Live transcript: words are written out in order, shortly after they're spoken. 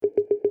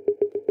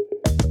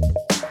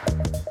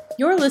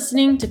You're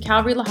listening to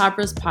Calvary La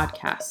Habra's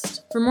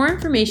podcast. For more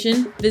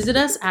information, visit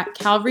us at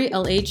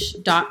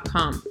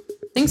calvarylh.com.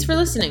 Thanks for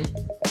listening.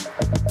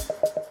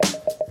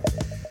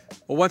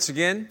 Well, once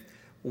again,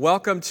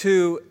 welcome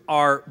to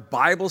our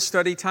Bible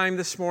study time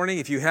this morning.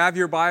 If you have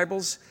your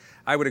Bibles,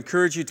 I would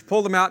encourage you to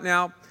pull them out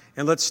now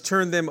and let's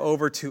turn them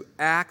over to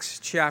Acts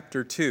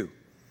chapter 2.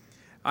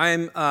 I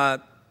am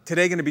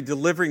today going to be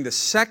delivering the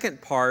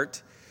second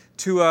part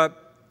to a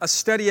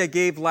study I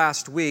gave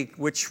last week,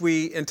 which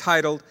we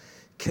entitled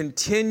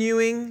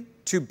Continuing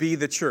to Be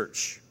the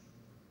Church,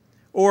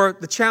 or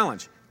the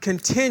challenge,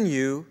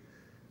 continue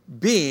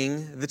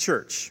being the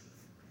church.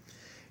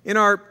 In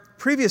our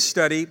previous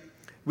study,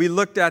 we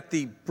looked at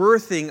the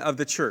birthing of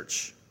the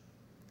church.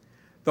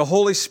 The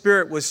Holy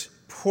Spirit was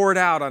poured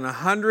out on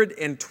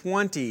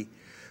 120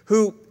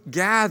 who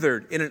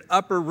gathered in an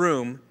upper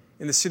room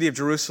in the city of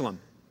Jerusalem.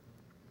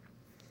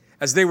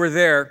 As they were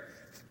there,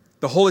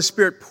 the Holy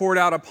Spirit poured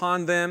out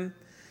upon them.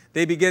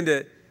 They began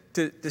to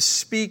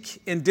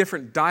speak in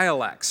different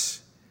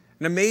dialects.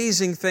 An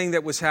amazing thing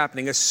that was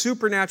happening, a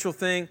supernatural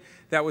thing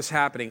that was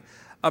happening,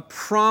 a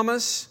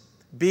promise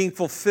being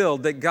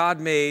fulfilled that God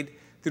made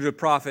through the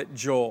prophet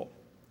Joel.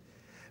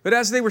 But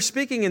as they were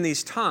speaking in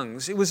these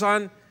tongues, it was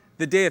on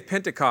the day of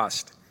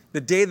Pentecost,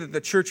 the day that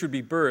the church would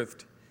be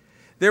birthed.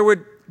 There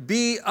would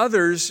be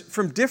others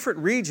from different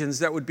regions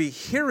that would be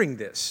hearing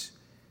this.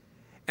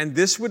 And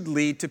this would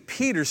lead to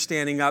Peter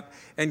standing up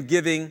and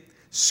giving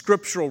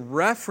scriptural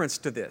reference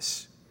to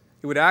this.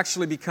 It would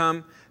actually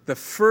become the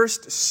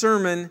first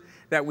sermon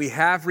that we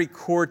have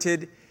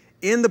recorded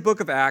in the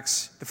book of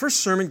Acts, the first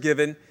sermon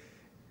given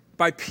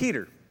by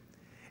Peter.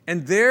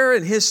 And there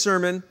in his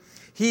sermon,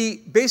 he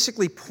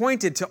basically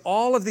pointed to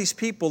all of these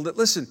people that,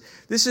 listen,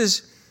 this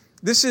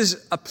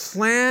is a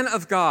plan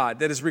of God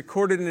that is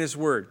recorded in His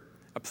Word,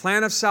 a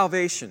plan of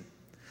salvation,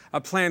 a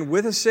plan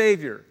with a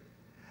Savior,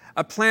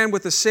 a plan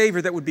with a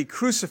Savior that would be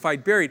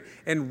crucified, buried,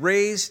 and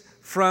raised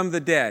from the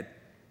dead.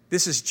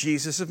 This is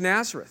Jesus of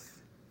Nazareth.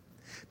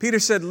 Peter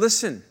said,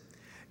 listen,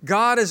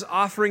 God is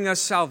offering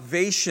us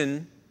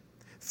salvation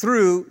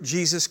through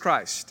Jesus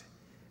Christ.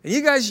 And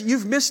you guys,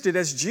 you've missed it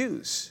as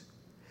Jews.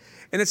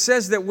 And it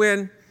says that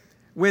when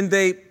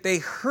they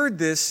heard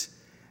this,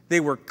 they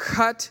were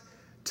cut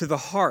to the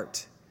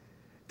heart.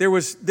 There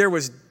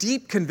was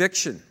deep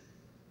conviction.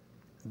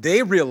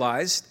 They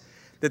realized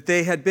that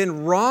they had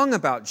been wrong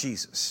about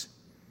Jesus.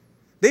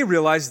 They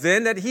realized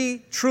then that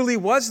He truly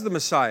was the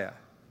Messiah.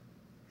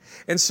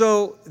 And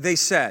so they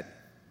said,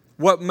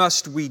 what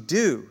must we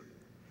do?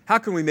 How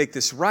can we make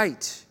this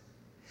right?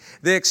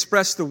 They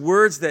expressed the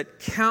words that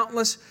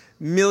countless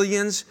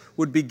millions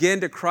would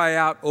begin to cry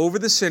out over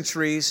the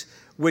centuries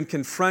when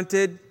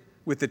confronted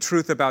with the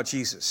truth about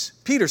Jesus.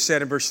 Peter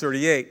said in verse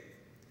 38,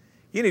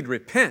 you need to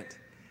repent,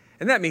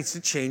 and that means to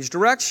change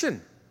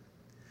direction.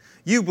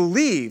 You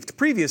believed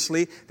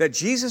previously that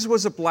Jesus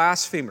was a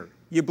blasphemer.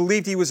 You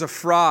believed He was a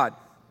fraud,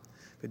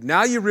 but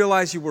now you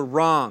realize you were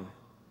wrong.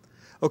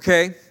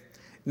 Okay,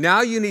 now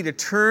you need to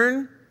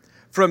turn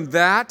from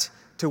that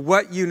to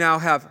what you now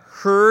have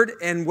heard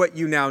and what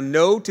you now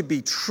know to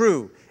be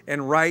true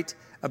and right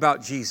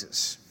about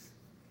Jesus.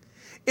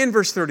 In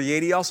verse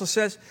 38, he also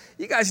says,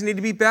 you guys need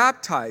to be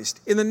baptized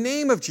in the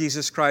name of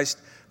Jesus Christ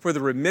for the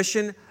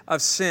remission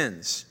of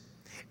sins.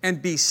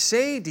 And be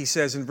saved, he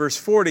says in verse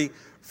 40,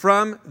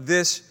 from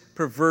this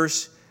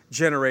perverse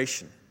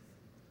generation.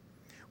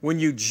 When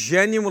you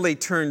genuinely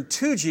turn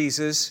to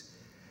Jesus,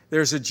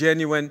 there's a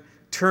genuine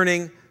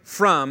turning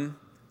from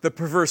the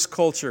perverse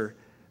culture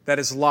that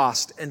is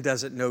lost and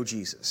doesn't know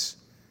Jesus.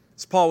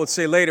 As Paul would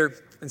say later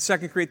in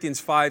 2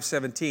 Corinthians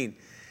 5:17,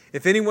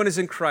 if anyone is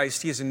in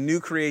Christ, he is a new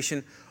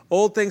creation.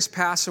 Old things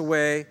pass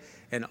away,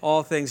 and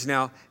all things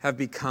now have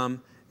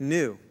become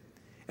new.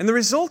 And the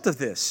result of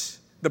this,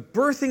 the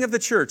birthing of the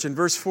church in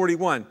verse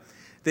 41,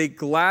 they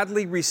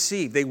gladly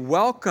received, they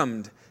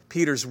welcomed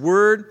Peter's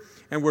word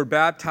and were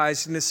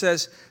baptized. And it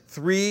says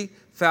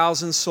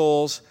 3,000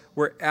 souls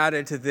were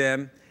added to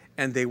them,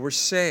 and they were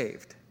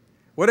saved.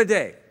 What a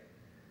day.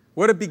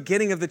 What a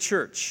beginning of the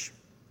church.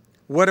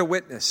 What a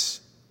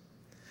witness.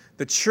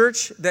 The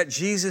church that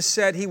Jesus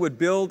said He would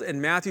build in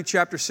Matthew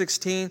chapter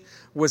 16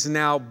 was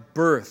now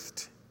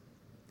birthed.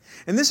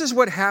 And this is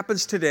what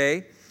happens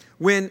today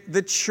when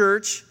the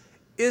church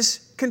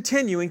is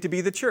continuing to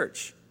be the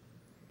church.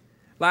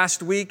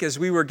 Last week, as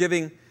we were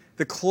giving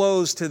the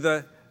close to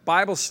the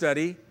Bible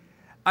study,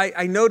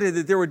 I noted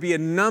that there would be a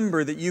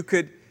number that you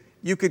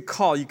could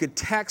call, you could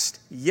text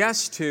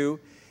yes to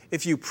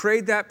if you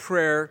prayed that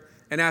prayer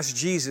and asked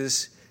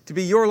Jesus to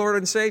be your Lord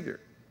and Savior.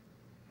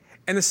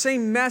 And the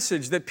same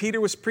message that Peter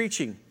was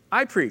preaching,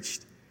 I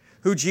preached,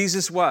 who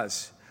Jesus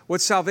was,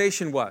 what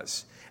salvation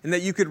was, and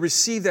that you could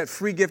receive that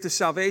free gift of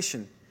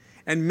salvation.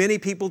 And many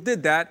people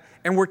did that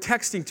and were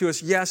texting to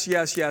us, yes,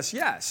 yes, yes,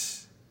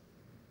 yes.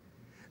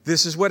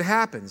 This is what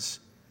happens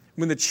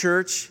when the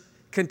church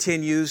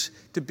continues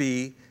to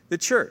be the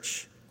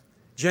church.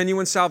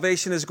 Genuine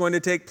salvation is going to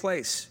take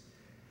place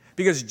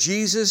because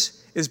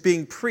Jesus is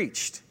being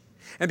preached.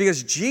 And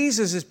because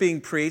Jesus is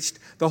being preached,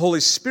 the Holy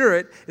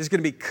Spirit is going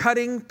to be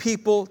cutting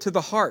people to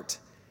the heart.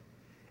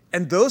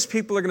 And those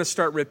people are going to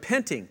start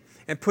repenting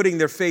and putting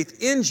their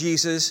faith in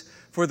Jesus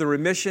for the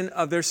remission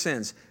of their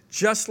sins,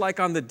 just like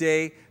on the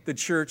day the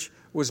church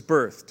was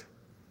birthed.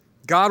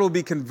 God will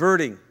be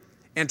converting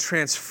and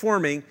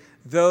transforming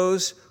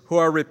those who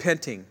are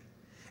repenting.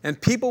 And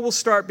people will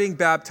start being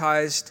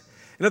baptized.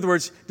 In other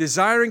words,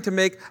 desiring to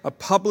make a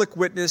public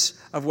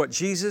witness of what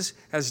Jesus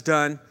has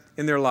done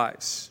in their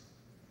lives.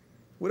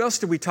 What else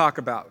did we talk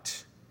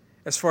about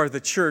as far as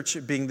the church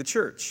being the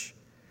church?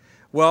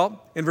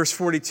 Well, in verse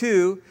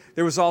 42,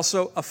 there was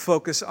also a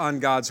focus on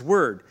God's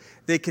word.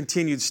 They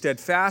continued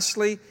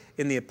steadfastly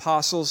in the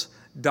apostles'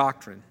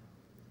 doctrine.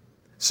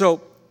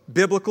 So,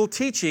 biblical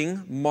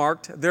teaching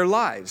marked their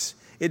lives.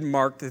 It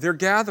marked their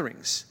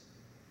gatherings.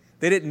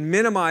 They didn't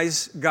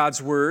minimize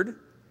God's word.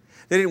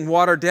 They didn't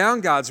water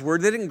down God's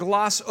word. They didn't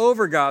gloss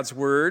over God's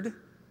word.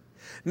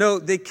 No,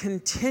 they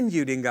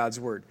continued in God's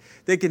word.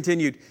 They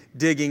continued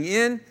digging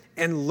in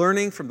and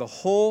learning from the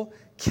whole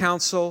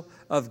counsel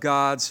of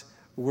God's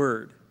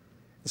word.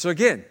 So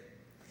again,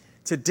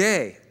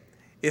 today,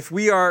 if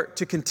we are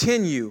to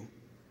continue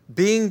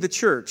being the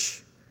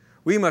church,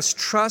 we must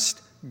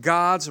trust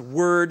God's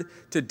word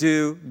to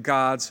do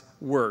God's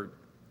word.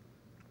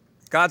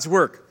 God's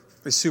work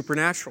is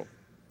supernatural,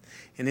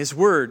 and His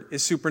word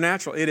is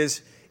supernatural. It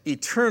is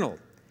eternal.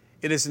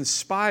 It is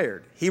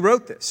inspired. He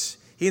wrote this.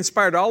 He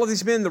inspired all of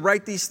these men to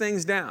write these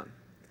things down.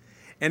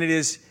 And it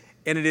is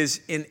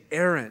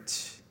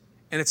inerrant,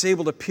 and it's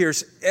able to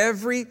pierce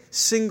every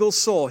single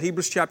soul.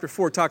 Hebrews chapter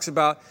 4 talks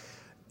about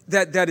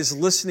that is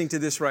listening to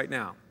this right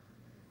now.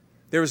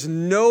 There is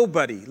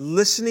nobody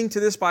listening to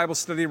this Bible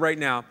study right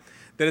now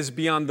that is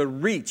beyond the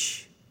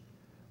reach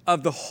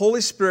of the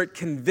Holy Spirit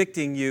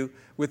convicting you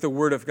with the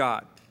Word of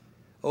God.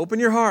 Open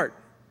your heart.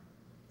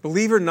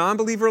 Believer,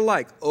 non-believer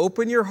alike,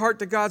 open your heart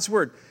to God's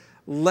Word.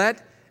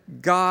 Let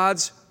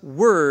God's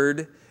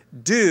Word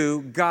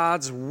do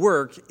God's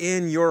work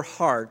in your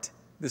heart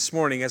this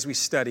morning as we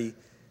study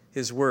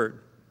His Word.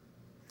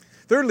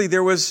 Thirdly,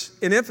 there was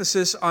an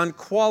emphasis on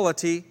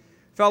quality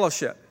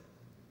fellowship.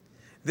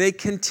 They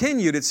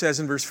continued, it says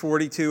in verse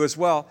 42 as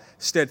well,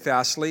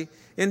 steadfastly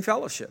in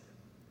fellowship.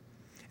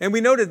 And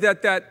we noted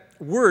that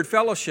word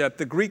fellowship,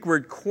 the Greek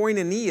word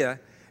koinonia,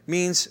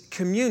 means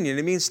communion.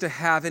 It means to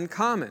have in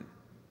common.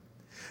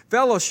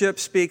 Fellowship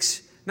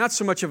speaks not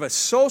so much of a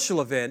social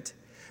event,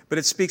 but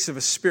it speaks of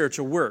a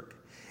spiritual work,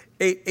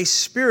 a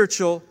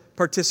spiritual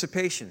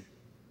participation.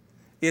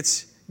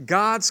 It's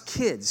God's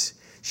kids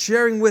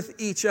sharing with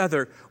each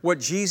other what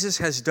Jesus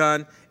has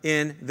done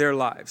in their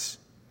lives.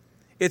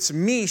 It's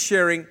me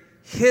sharing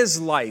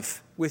His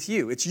life with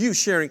you. It's you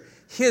sharing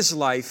His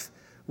life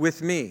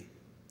with me.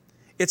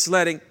 It's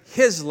letting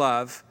His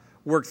love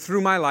work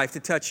through my life to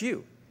touch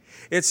you.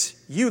 It's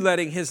you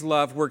letting His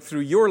love work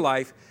through your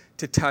life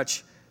to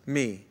touch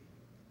me.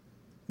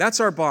 That's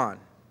our bond.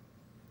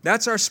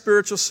 That's our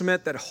spiritual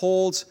cement that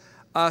holds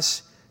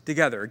us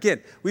together.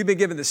 Again, we've been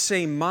given the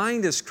same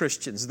mind as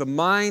Christians, the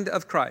mind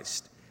of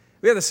Christ.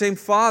 We have the same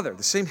Father,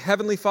 the same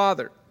Heavenly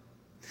Father.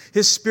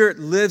 His Spirit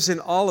lives in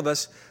all of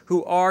us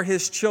who are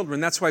His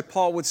children. That's why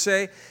Paul would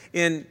say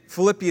in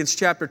Philippians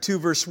chapter 2,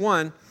 verse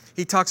 1,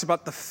 he talks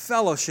about the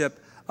fellowship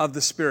of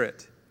the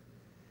Spirit.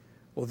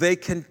 Well, they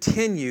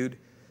continued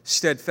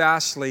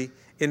steadfastly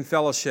in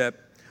fellowship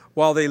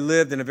while they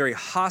lived in a very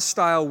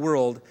hostile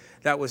world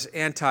that was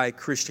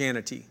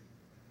anti-Christianity.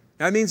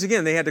 That means,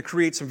 again, they had to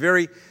create some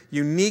very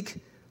unique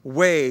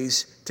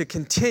ways to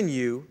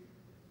continue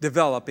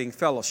developing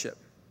fellowship.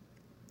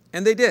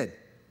 And they did.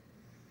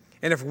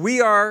 And if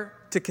we are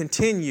to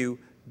continue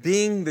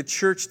being the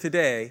church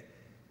today,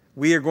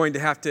 we are going to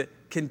have to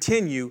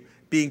continue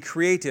being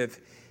creative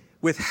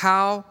with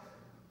how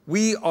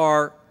we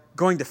are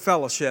going to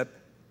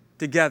fellowship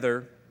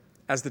together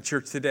as the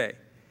church today.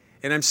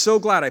 And I'm so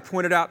glad I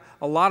pointed out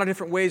a lot of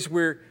different ways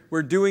we're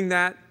doing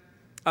that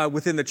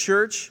within the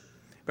church.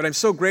 But I'm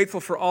so grateful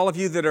for all of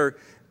you that are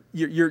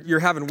you're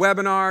having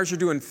webinars, you're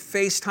doing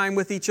FaceTime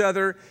with each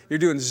other, you're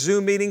doing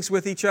Zoom meetings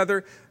with each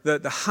other,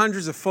 the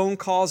hundreds of phone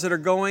calls that are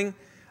going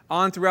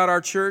on throughout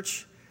our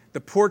church,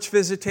 the porch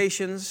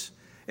visitations,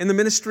 and the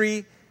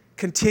ministry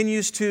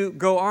continues to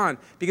go on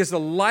because the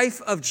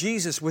life of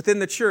Jesus within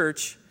the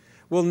church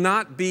will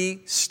not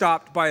be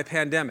stopped by a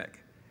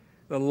pandemic.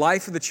 The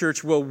life of the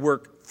church will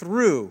work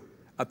through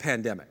a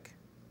pandemic.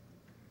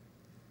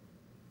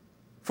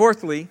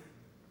 Fourthly,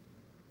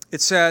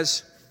 it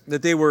says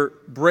that there was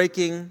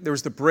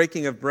the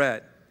breaking of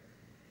bread.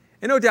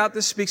 And no doubt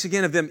this speaks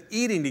again of them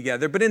eating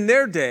together, but in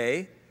their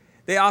day,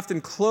 they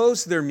often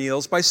closed their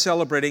meals by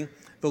celebrating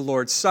the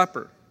Lord's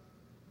Supper.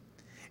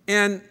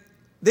 And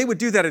they would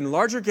do that in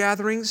larger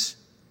gatherings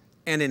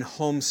and in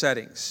home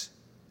settings.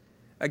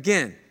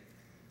 Again,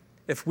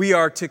 if we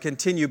are to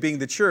continue being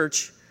the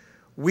church,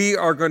 we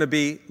are going to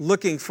be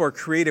looking for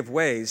creative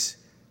ways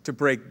to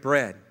break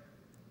bread.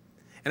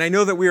 And I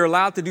know that we are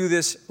allowed to do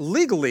this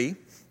legally,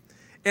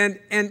 and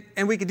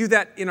we can do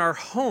that in our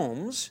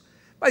homes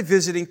by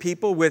visiting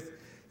people with,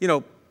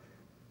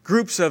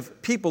 groups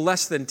of people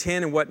less than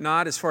 10 and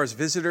whatnot as far as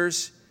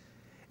visitors.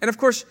 And of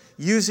course,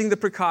 using the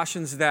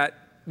precautions that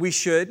we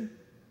should.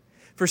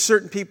 For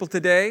certain people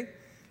today,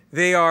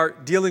 they are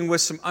dealing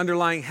with some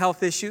underlying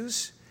health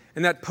issues,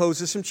 and that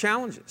poses some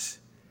challenges.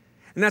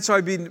 And that's why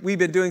we've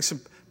been doing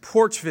some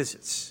porch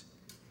visits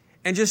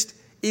and just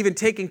even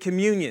taking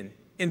communion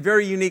in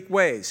very unique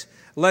ways,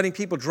 letting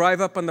people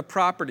drive up on the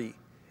property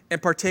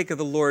and partake of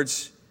the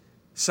Lord's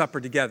Supper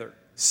together,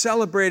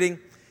 celebrating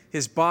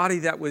His body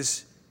that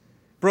was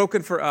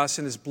broken for us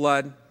and His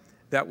blood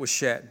that was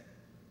shed.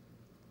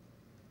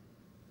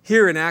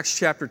 Here in Acts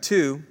chapter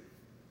 2,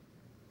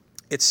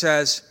 it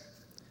says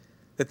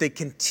that they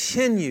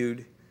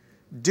continued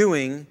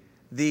doing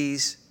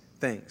these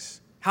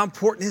things. How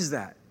important is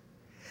that?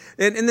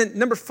 And then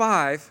number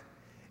 5,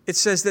 it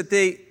says that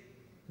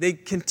they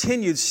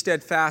continued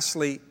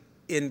steadfastly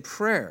in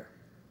prayer.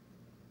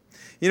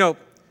 You know,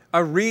 I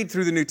read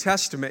through the New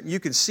Testament, and you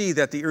can see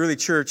that the early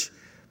church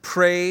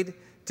prayed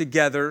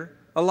together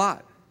a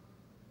lot.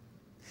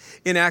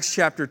 In Acts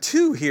chapter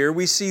 2 here,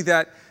 we see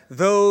that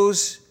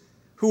those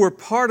who were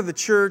part of the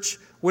church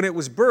when it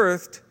was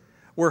birthed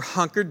were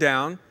hunkered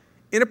down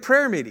in a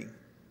prayer meeting.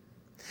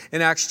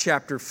 In Acts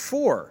chapter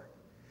 4,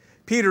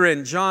 Peter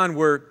and John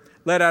were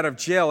let out of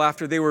jail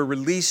after they were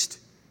released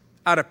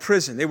out of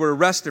prison. They were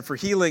arrested for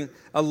healing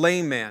a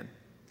lame man.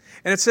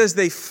 And it says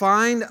they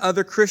find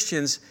other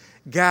Christians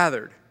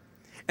gathered.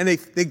 And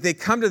they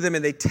come to them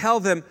and they tell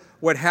them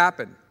what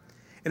happened.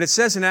 And it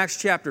says in Acts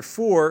chapter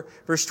 4,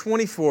 verse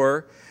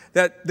 24,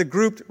 that the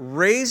group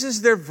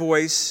raises their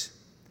voice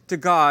to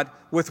God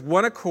with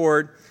one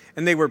accord,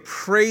 and they were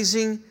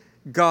praising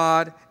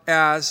God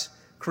as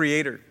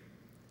Creator.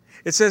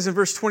 It says in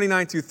verse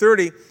 29 through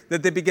 30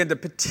 that they began to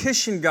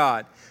petition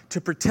God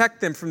to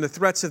protect them from the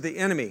threats of the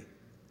enemy,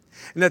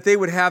 and that they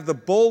would have the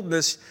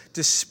boldness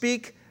to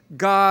speak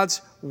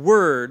God's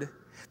word,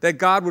 that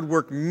God would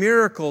work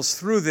miracles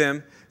through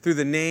them through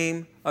the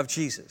name of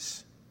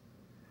Jesus.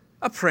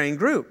 A praying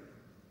group.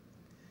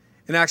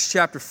 In Acts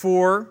chapter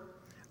 4,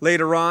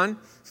 later on,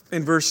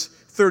 in verse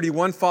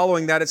 31,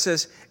 following that, it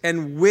says,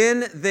 "And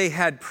when they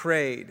had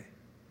prayed,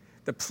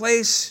 the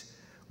place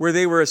where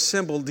they were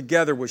assembled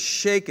together was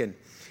shaken,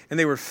 and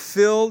they were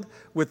filled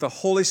with the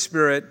Holy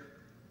Spirit,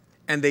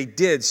 and they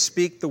did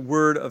speak the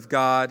word of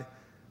God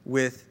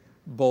with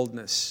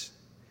boldness."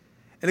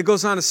 And it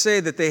goes on to say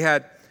that they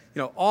had,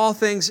 all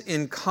things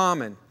in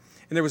common,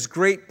 and there was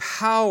great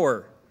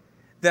power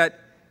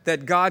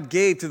that God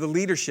gave to the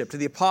leadership, to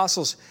the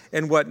apostles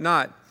and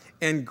whatnot,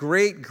 and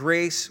great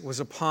grace was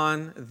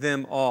upon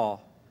them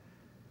all.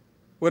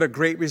 What a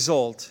great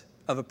result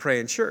of a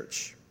praying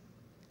church.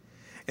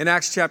 In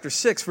Acts chapter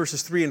 6,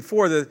 verses 3 and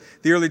 4, the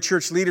early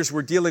church leaders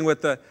were dealing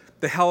with the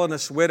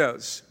Hellenist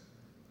widows.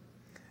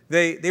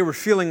 They were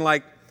feeling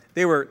like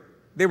they were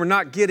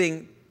not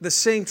getting the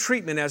same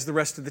treatment as the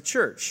rest of the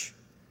church.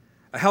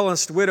 A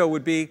Hellenist widow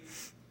would be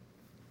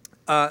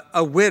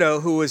a widow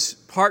who was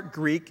part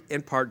Greek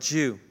and part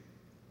Jew.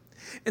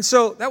 And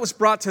so that was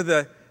brought to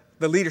the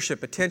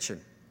leadership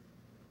attention.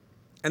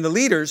 And the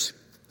leaders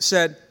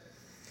said,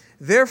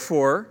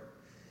 "Therefore,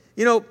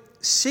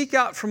 seek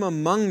out from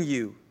among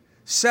you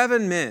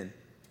 7 men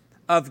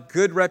of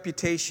good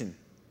reputation,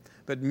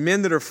 but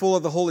men that are full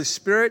of the Holy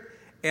Spirit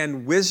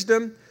and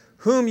wisdom,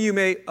 whom you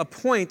may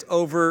appoint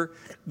over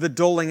the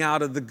doling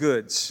out of the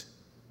goods."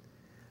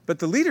 But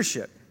the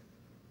leadership,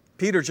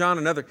 Peter, John,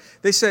 and others,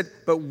 they said,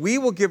 "But we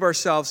will give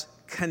ourselves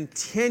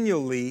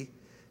continually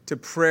to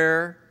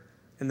prayer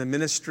and the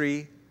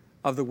ministry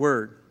of the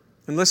word."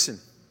 And listen,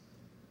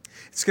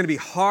 it's going to be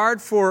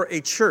hard for a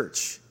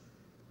church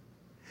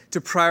to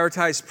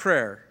prioritize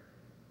prayer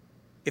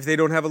if they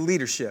don't have a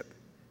leadership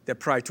that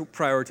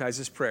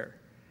prioritizes prayer.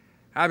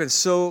 I've been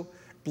so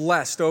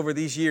blessed over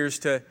these years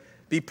to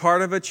be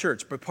part of a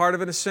church, but part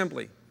of an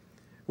assembly,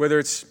 whether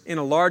it's in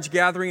a large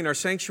gathering in our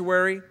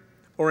sanctuary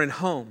or in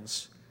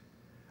homes,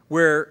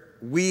 where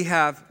we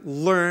have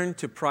learned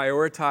to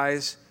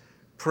prioritize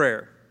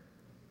prayer.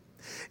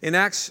 In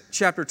Acts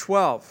chapter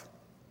 12,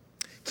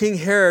 King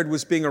Herod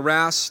was being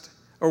harassed,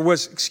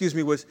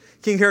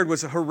 King Herod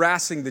was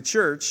harassing the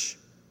church.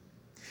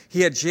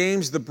 He had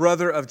James, the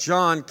brother of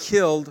John,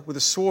 killed with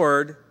a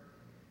sword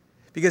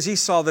because he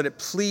saw that it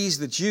pleased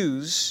the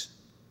Jews,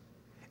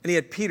 and he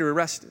had Peter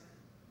arrested.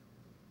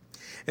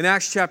 In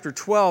Acts chapter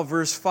 12,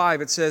 verse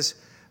 5, it says,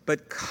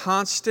 "But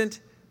constant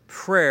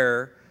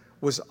prayer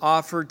was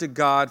offered to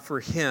God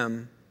for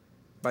him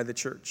by the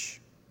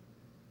church."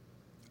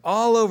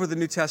 All over the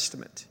New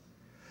Testament,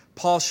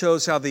 Paul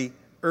shows how the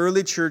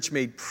early church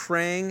made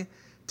praying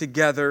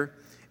together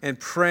and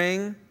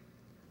praying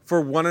for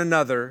one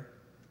another,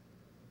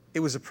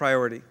 it was a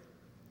priority.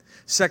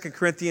 2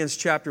 Corinthians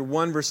chapter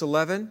 1, verse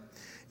 11,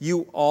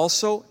 "You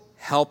also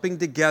helping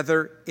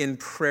together in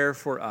prayer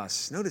for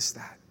us." Notice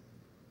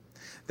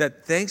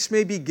that thanks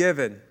may be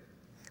given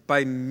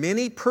by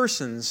many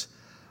persons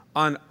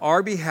on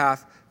our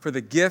behalf for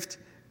the gift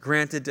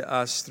granted to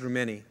us through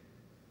many.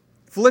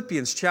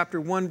 Philippians chapter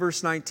 1,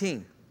 verse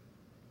 19,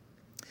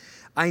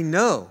 "I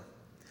know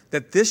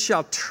that this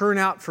shall turn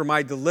out for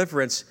my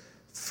deliverance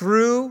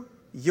through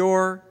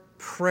your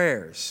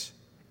prayers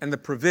and the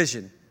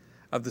provision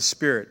of the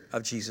Spirit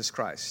of Jesus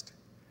Christ.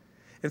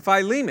 In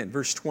Philemon,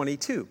 verse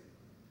 22,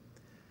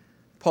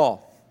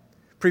 Paul,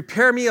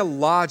 prepare me a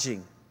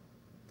lodging,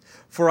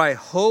 for I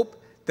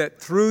hope that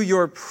through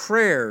your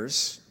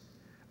prayers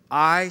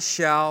I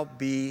shall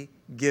be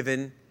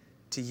given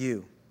to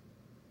you.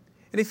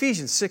 In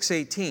Ephesians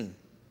 6:18,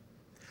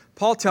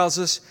 Paul tells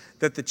us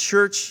that the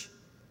church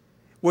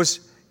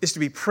is to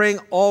be praying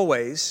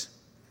always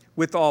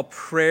with all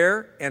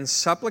prayer and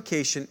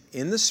supplication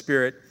in the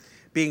Spirit,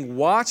 being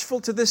watchful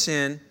to this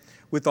end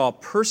with all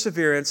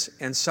perseverance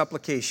and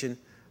supplication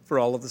for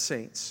all of the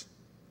saints.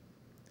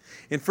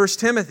 In 1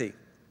 Timothy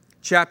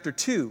chapter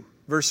 2,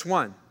 verse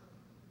 1,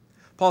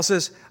 Paul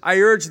says, I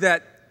urge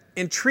that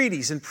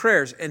entreaties and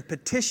prayers and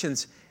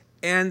petitions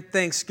and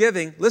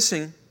thanksgiving,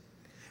 listen,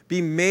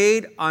 be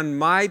made on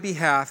my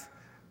behalf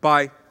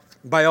by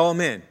all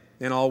men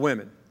and all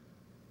women.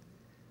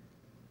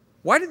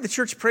 Why did the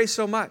church pray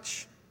so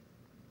much?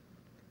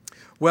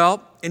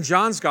 Well, in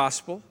John's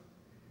Gospel,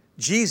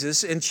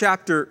 Jesus, in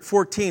chapter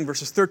 14,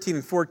 verses 13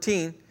 and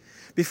 14,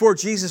 before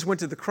Jesus went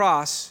to the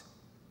cross,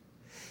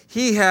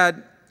 he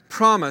had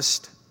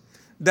promised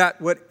that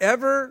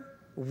whatever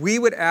we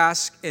would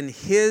ask in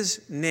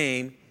his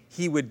name,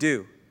 he would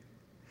do.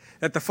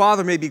 That the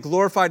Father may be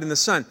glorified in the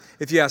Son.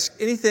 If you ask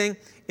anything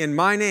in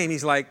my name,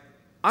 he's like,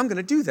 I'm going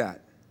to do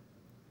that.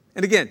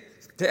 And again,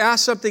 to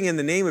ask something in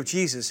the name of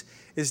Jesus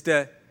is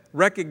to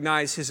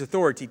recognize his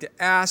authority,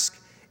 to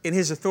ask in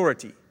his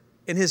authority,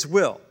 in his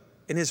will,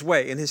 in his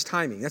way, in his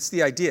timing. That's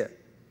the idea.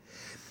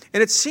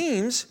 And it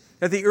seems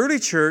that the early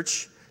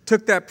church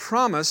took that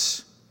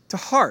promise to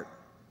heart.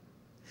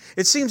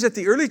 It seems that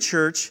the early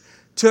church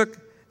took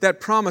that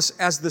promise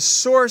as the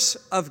source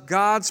of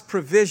God's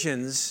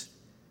provisions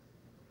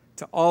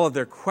to all of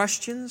their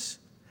questions,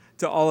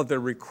 to all of their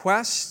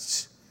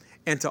requests,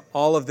 and to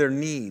all of their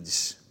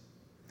needs.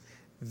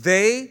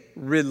 They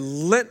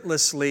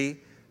relentlessly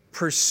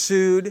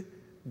pursued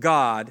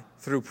God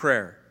through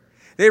prayer.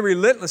 They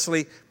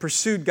relentlessly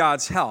pursued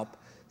God's help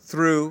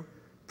through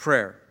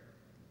prayer.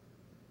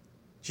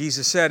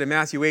 Jesus said in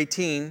Matthew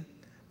 18,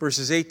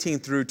 verses 18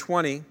 through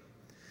 20,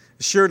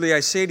 assuredly I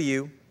say to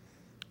you,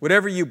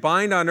 whatever you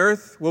bind on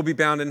earth will be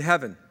bound in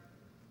heaven.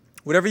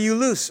 Whatever you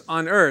loose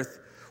on earth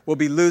will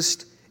be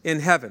loosed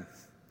in heaven.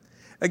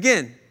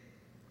 Again,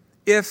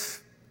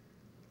 if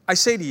I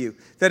say to you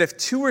that if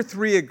 2 or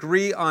 3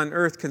 agree on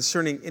earth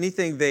concerning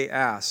anything they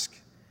ask,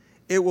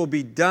 it will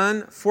be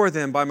done for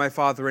them by my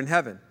Father in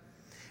heaven.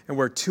 And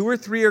where 2 or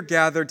 3 are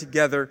gathered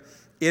together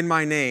in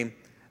my name,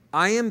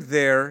 I am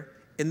there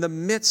in the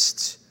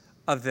midst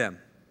of them.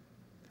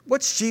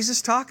 What's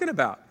Jesus talking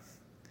about?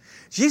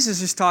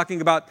 Jesus is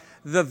talking about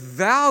the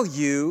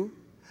value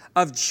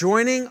of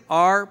joining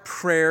our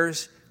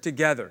prayers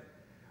together,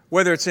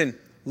 whether it's in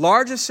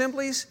large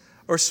assemblies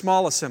or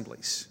small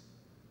assemblies.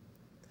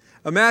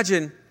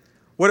 Imagine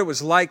what it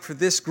was like for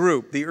this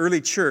group, the early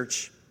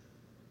church,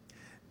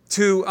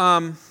 to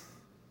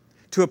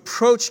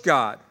approach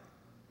God.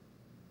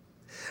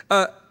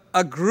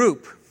 A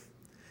group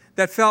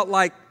that felt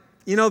like,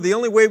 the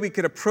only way we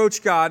could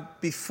approach God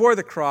before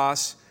the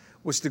cross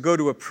was to go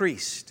to a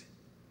priest.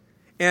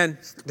 And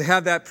to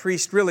have that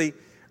priest really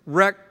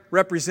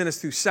represent us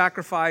through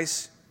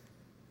sacrifice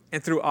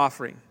and through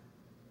offering.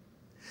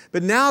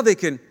 But now they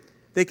can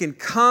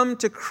come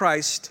to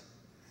Christ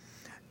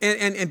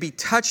and be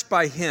touched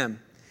by Him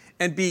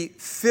and be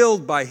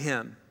filled by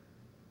Him.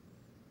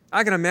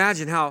 I can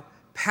imagine how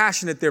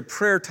passionate their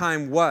prayer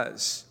time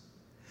was.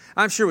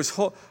 I'm sure it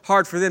was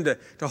hard for them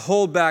to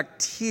hold back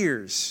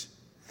tears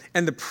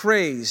and the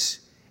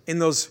praise in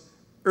those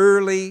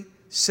early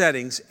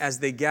settings as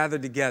they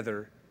gathered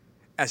together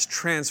as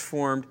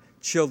transformed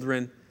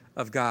children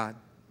of God.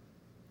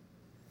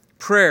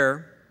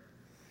 Prayer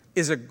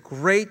is a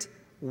great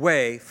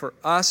way for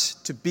us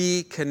to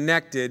be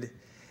connected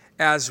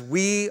as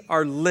we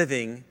are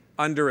living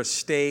under a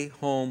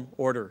stay-home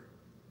order.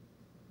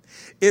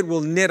 It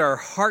will knit our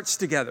hearts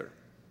together.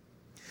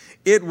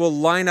 It will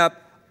line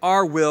up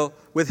our will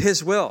with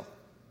His will,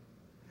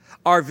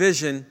 our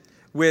vision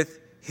with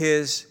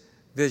His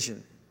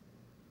vision.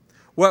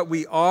 What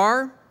we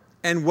are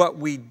and what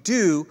we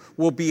do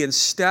will be in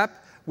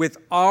step with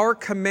our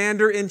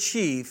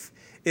Commander-in-Chief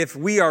if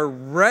we are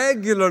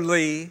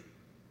regularly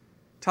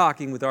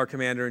talking with our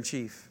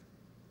Commander-in-Chief.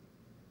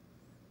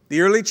 The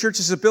early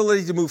church's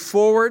ability to move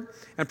forward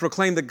and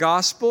proclaim the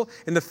gospel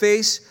in the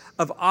face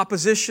of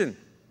opposition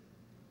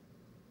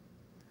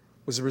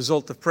was a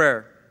result of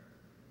prayer.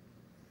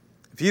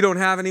 If you don't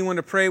have anyone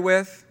to pray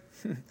with,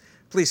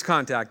 please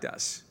contact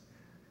us.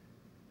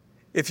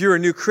 If you're a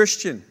new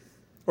Christian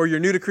or you're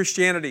new to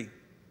Christianity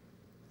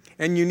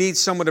and you need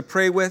someone to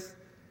pray with,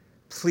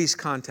 please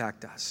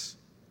contact us.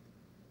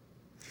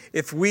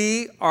 If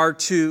we are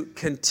to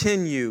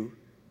continue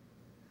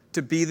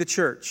to be the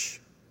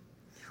church,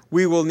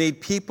 we will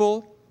need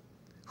people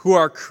who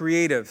are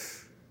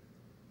creative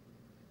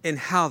in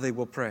how they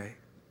will pray.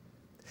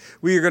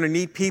 We are going to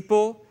need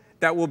people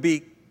that will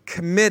be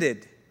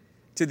committed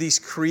to these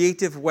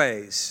creative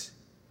ways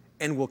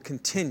and will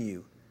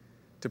continue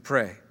to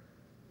pray.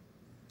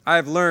 I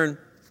have learned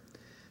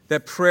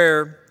that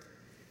prayer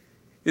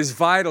is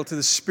vital to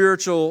the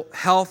spiritual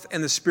health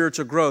and the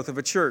spiritual growth of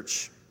a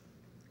church.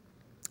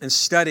 In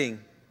studying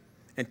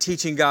and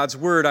teaching God's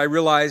Word, I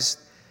realized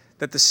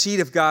that the seed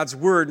of God's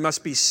Word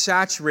must be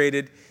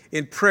saturated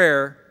in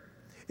prayer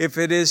if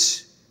it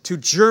is to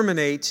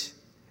germinate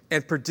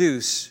and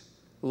produce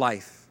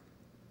life.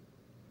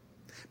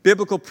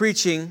 Biblical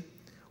preaching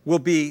will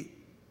be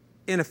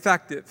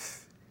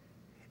ineffective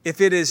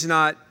if it is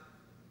not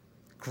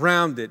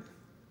grounded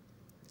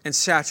and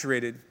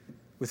saturated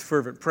with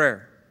fervent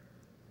prayer.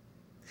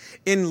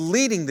 In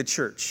leading the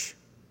church,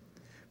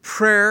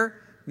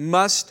 prayer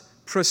must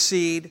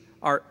precede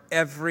our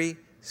every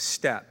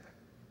step.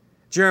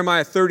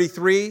 Jeremiah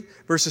 33,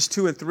 verses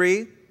 2 and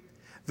 3,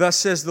 thus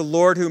says the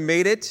Lord who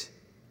made it,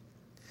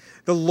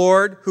 the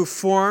Lord who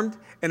formed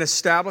and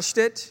established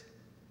it,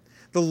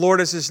 the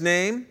Lord is His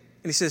name,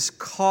 and He says,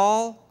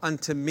 call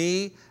unto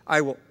me,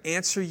 I will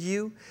answer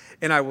you,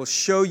 and I will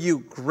show you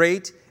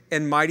great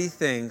and mighty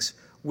things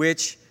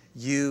which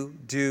you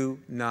do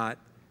not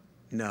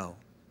know.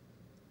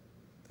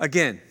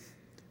 Again,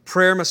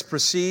 prayer must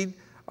precede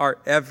our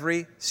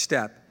every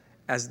step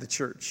as the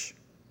church.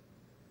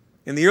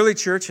 In the early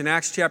church, in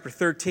Acts chapter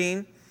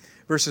 13,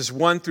 verses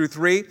 1 through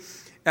 3,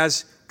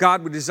 as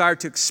God would desire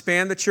to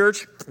expand the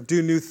church,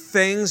 do new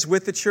things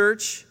with the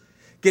church,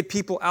 get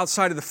people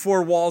outside of the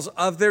four walls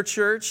of their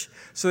church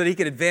so that He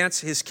could advance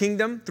His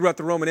kingdom throughout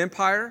the Roman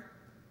Empire,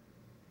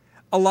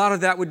 a lot of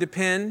that would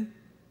depend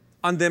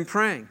on them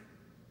praying.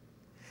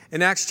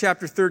 In Acts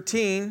chapter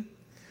 13,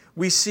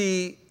 we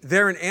see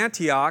there in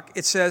Antioch,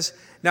 it says,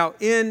 now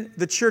in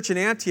the church in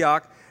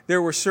Antioch,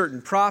 there were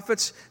certain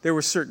prophets, there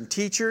were certain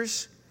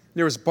teachers.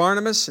 There was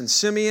Barnabas and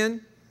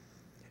Simeon,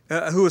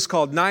 who was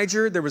called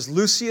Niger. There was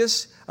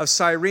Lucius of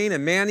Cyrene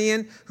and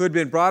Manaen, who had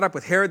been brought up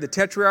with Herod the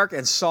Tetrarch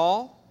and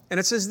Saul.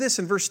 And it says this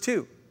in verse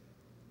 2.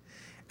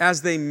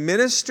 As they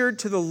ministered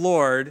to the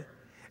Lord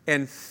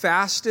and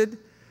fasted,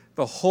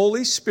 the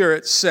Holy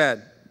Spirit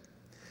said,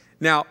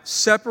 now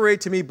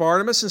separate to me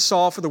Barnabas and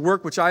Saul for the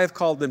work which I have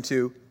called them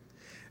to.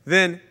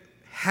 Then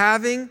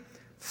having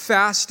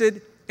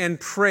fasted and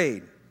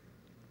prayed,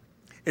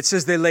 it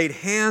says they laid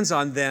hands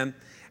on them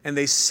and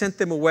they sent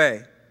them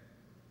away.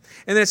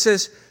 And then it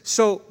says,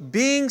 so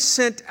being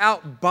sent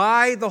out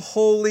by the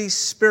Holy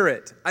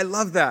Spirit. I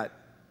love that.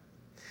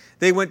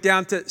 They went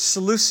down to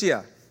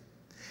Seleucia.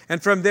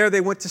 And from there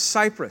they went to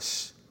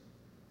Cyprus.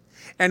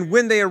 And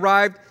when they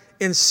arrived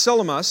in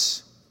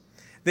Salamis,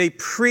 they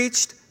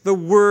preached the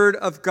word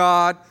of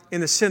God in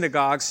the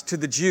synagogues to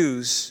the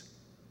Jews.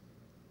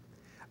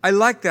 I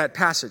like that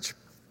passage.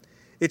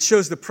 It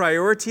shows the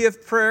priority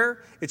of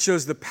prayer, it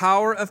shows the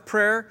power of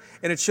prayer,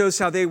 and it shows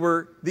how they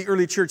were, the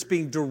early church,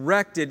 being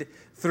directed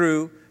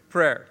through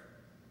prayer.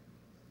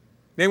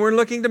 They weren't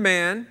looking to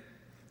man,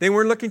 they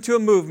weren't looking to a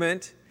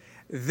movement,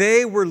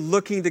 they were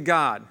looking to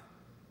God.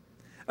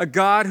 A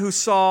God who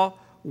saw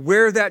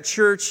where that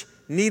church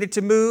needed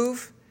to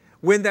move,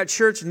 when that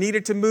church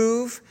needed to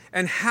move,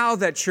 and how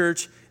that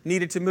church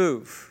needed to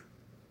move.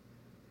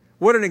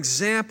 What an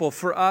example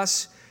for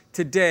us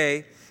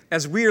today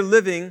as we are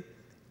living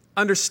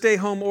under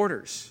stay-home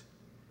orders.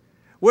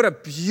 What a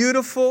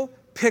beautiful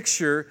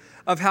picture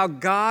of how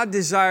God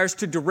desires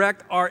to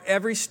direct our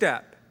every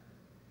step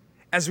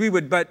as we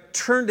would but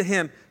turn to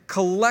Him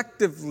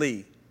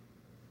collectively,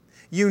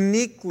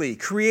 uniquely,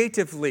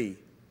 creatively,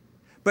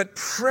 but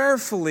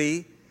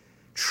prayerfully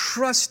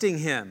trusting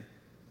Him,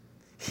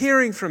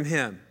 hearing from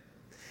Him,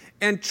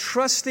 and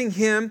trusting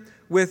Him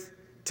with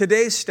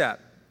today's step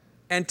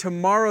and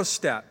tomorrow's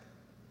step,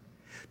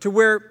 to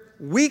where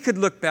we could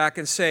look back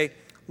and say,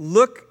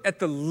 look at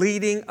the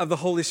leading of the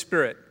Holy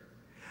Spirit.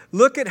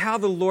 Look at how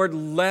the Lord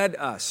led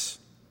us.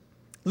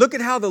 Look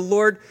at how the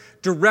Lord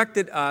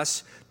directed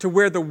us to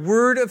where the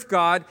Word of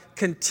God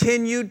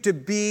continued to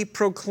be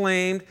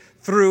proclaimed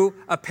through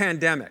a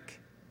pandemic.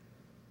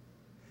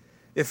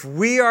 If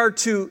we are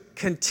to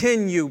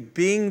continue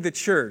being the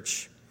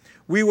church,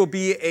 we will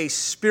be a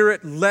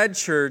Spirit-led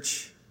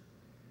church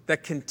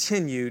that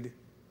continued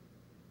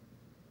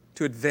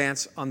to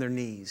advance on their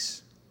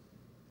knees.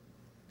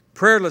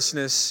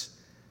 Prayerlessness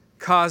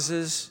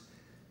causes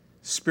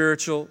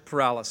spiritual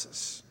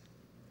paralysis.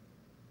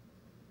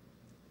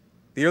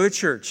 The early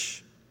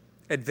church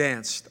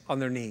advanced on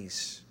their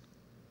knees.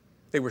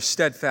 They were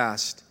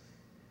steadfast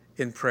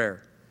in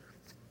prayer.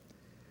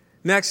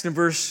 Next, in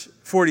verse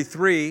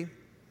 43,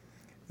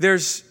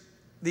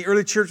 the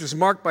early church was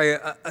marked by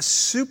a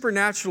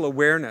supernatural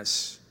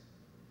awareness.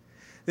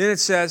 Then it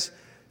says,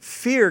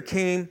 fear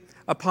came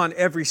upon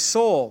every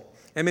soul,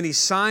 and many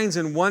signs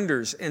and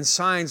wonders and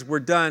signs were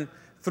done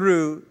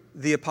through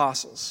the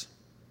apostles.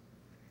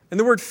 And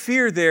the word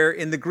fear there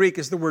in the Greek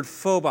is the word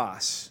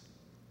phobos.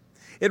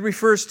 It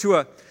refers to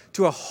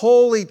a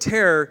holy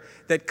terror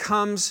that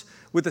comes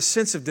with a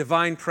sense of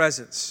divine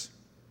presence.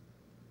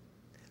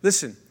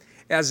 Listen,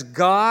 as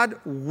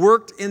God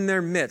worked in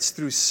their midst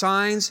through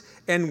signs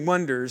and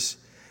wonders,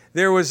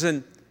 there was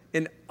an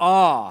in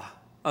awe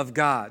of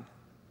God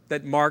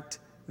that marked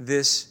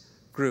this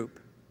group.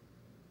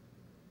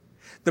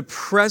 The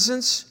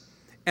presence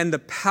and the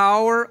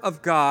power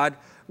of God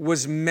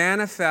was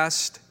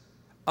manifest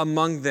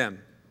among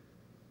them.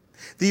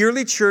 The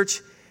early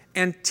church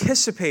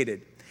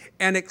anticipated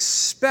and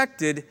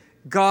expected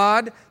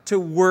God to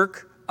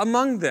work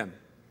among them.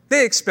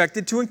 They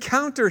expected to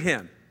encounter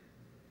Him,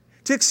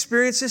 to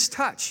experience His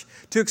touch,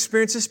 to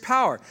experience His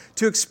power,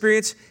 to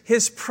experience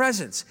His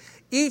presence.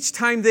 Each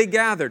time they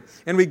gathered,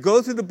 and we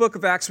go through the book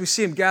of Acts, we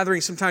see them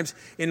gathering sometimes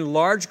in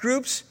large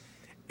groups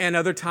and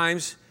other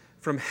times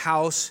from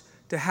house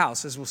to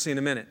house, as we'll see in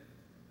a minute.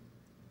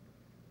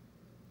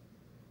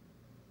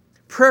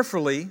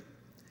 Prayerfully,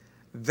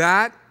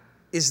 that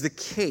is the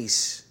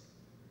case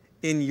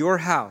in your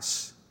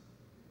house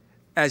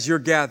as you're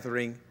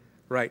gathering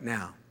right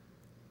now.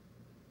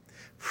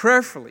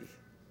 Prayerfully,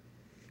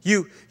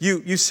 you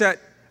set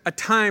a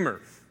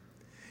timer.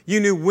 You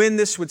knew when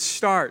this would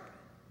start.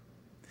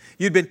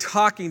 You'd been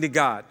talking to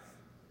God.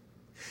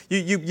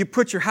 You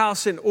put your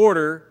house in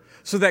order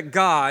so that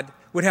God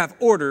would have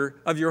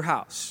order of your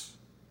house.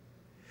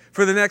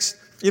 For the next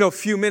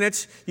few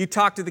minutes, you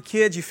talked to the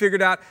kids. You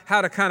figured out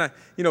how to kind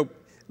of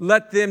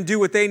let them do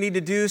what they need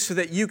to do so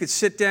that you could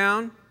sit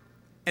down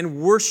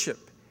and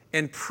worship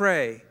and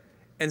pray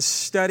and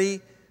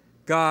study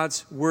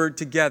God's Word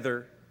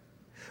together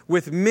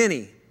with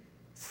many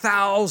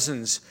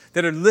thousands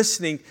that are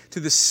listening to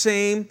the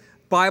same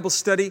Bible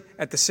study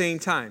at the same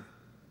time.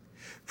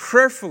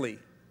 Prayerfully,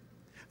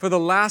 for the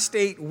last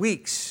 8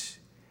 weeks,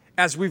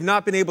 as we've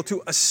not been able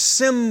to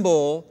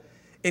assemble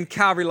in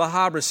Calvary La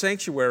Habra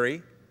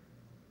Sanctuary,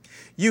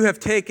 you have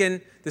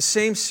taken the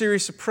same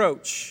serious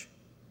approach.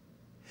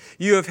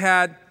 You have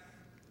had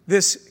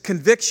this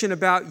conviction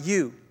about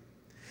you.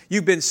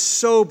 You've been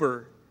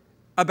sober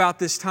about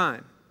this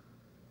time.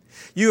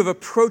 You have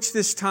approached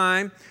this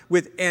time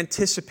with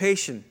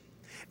anticipation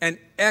and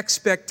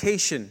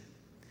expectation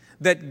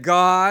that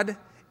God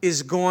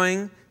is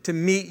going to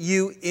meet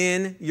you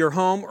in your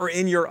home or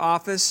in your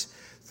office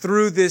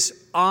through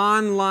this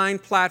online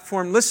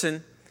platform.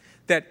 Listen,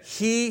 that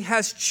He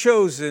has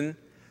chosen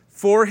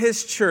for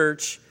His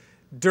church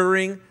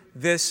during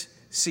this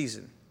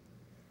season.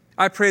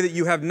 I pray that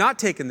you have not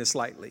taken this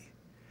lightly.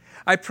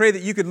 I pray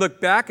that you could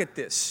look back at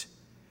this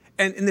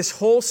and in this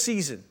whole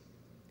season,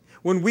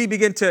 when we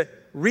begin to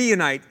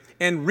reunite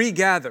and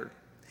regather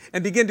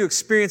and begin to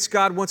experience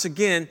God once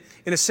again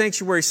in a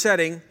sanctuary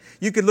setting,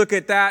 you could look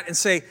at that and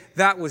say,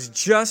 that was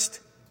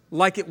just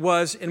like it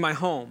was in my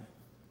home.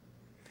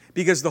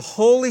 Because the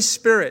Holy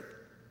Spirit,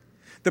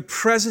 the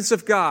presence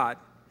of God,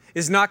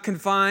 is not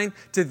confined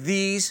to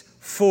these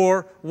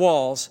 4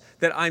 walls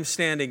that I'm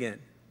standing in.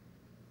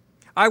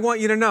 I want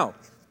you to know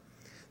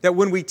that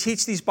when we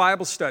teach these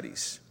Bible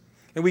studies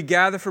and we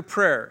gather for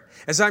prayer,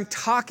 as I'm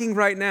talking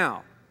right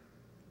now,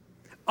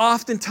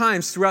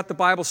 oftentimes throughout the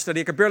Bible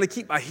study, I could barely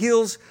keep my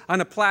heels on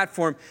a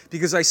platform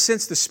because I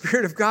sense the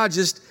Spirit of God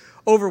just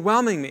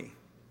overwhelming me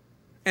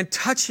and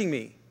touching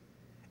me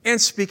and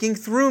speaking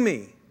through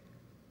me.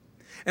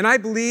 And I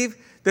believe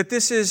that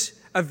this is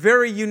a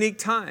very unique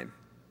time.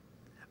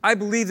 I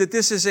believe that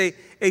this is a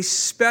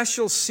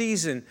special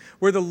season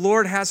where the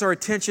Lord has our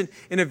attention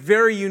in a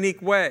very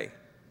unique way.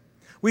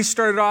 We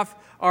started off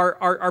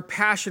our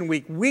Passion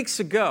Week weeks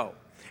ago,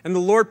 and the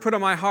Lord put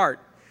on my heart,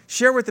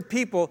 share with the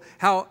people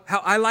how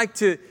I like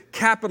to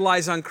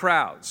capitalize on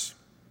crowds.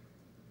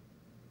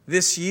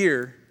 This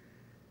year,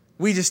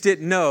 we just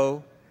didn't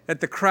know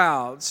that the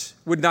crowds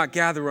would not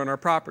gather on our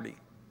property.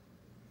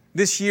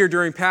 This year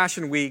during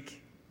Passion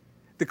Week,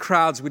 the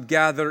crowds would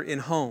gather in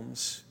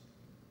homes.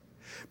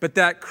 But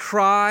that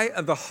cry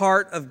of the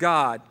heart of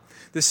God,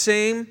 the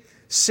same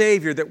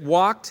Savior that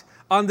walked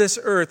on this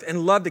earth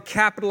and loved to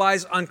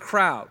capitalize on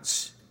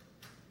crowds,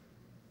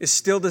 is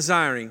still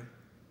desiring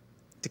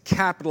to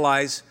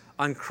capitalize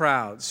on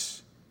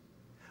crowds,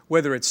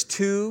 whether it's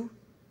 2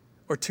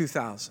 or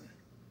 2,000,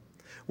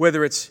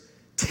 whether it's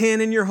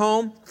 10 in your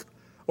home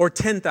or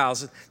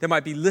 10,000 that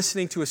might be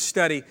listening to a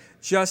study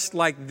just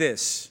like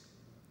this.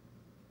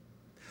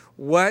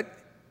 What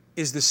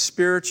is the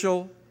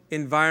spiritual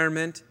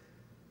environment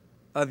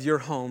of your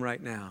home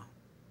right now?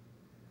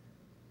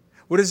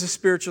 What is the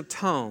spiritual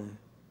tone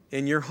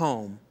in your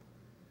home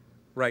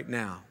right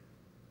now?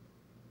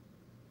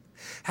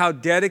 How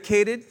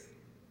dedicated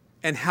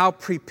and how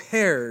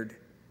prepared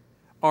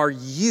are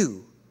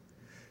you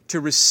to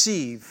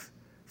receive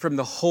from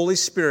the Holy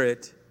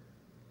Spirit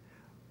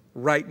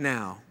right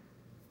now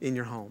in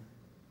your home?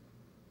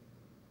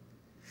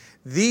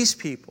 These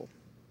people,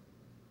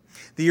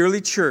 the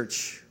early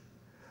church,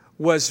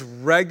 was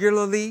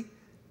regularly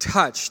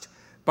touched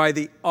by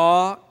the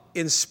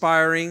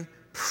awe-inspiring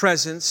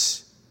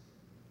presence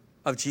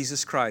of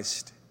Jesus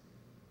Christ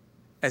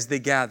as they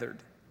gathered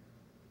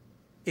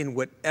in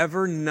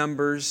whatever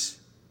numbers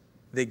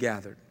they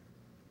gathered.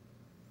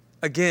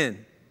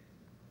 Again,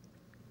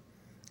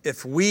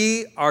 if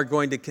we are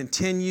going to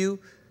continue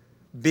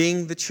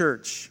being the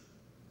church,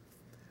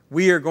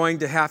 we are going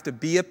to have to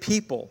be a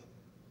people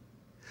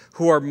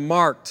who are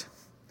marked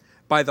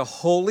by the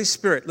Holy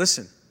Spirit,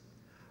 listen,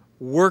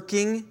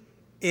 working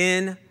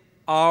in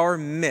our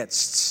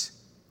midst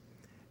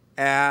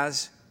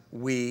as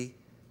we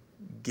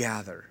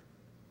gather.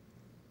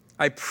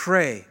 I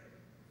pray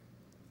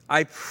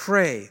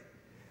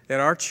that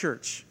our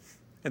church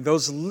and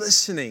those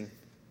listening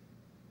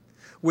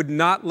would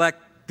not let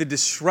the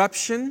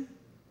disruption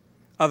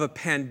of a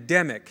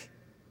pandemic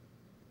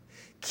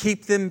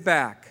keep them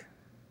back,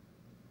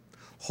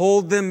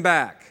 hold them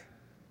back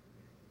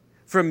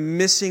from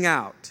missing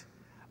out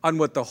on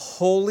what the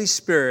Holy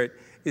Spirit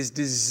is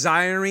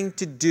desiring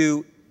to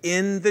do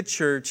in the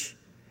church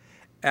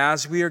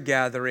as we are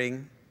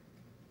gathering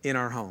in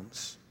our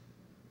homes.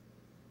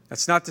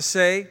 That's not to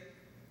say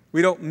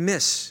we don't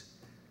miss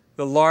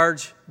the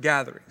large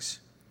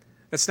gatherings.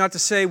 That's not to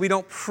say we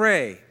don't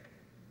pray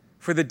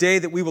for the day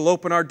that we will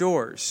open our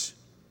doors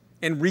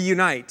and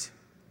reunite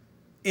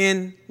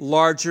in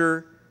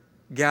larger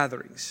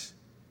gatherings.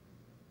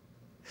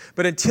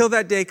 But until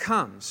that day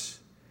comes,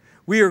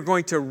 we are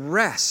going to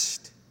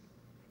rest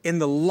in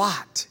the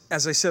lot,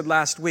 as I said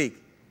last week,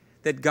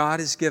 that God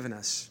has given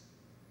us.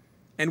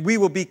 And we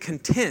will be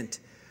content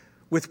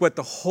with what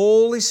the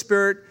Holy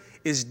Spirit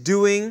is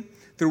doing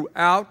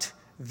throughout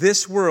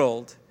this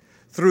world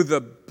through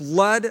the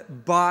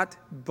blood-bought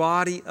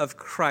body of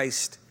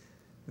Christ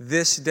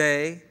this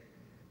day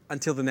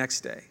until the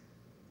next day.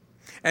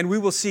 And we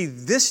will see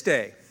this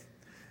day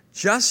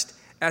just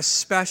as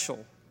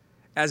special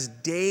as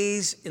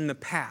days in the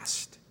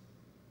past.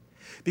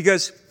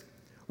 Because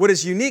what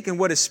is unique and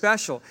what is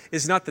special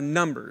is not the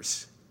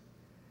numbers.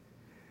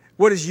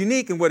 What is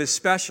unique and what is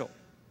special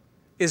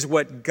is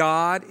what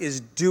God is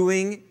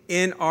doing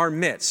in our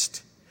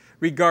midst,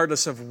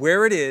 regardless of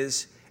where it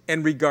is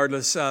and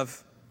regardless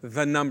of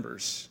the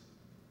numbers.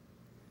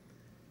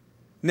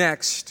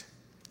 Next,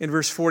 in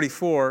verse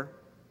 44,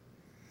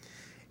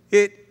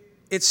 it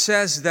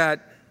says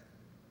that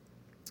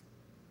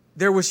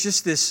there was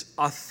just this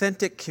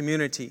authentic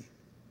community.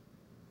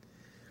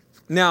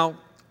 Now,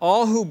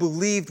 all who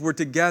believed were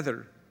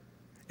together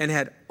and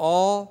had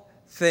all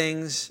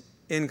things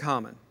in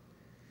common.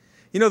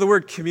 You know, the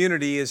word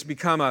community has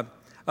become a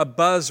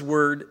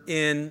buzzword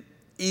in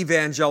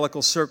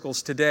evangelical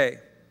circles today.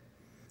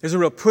 There's a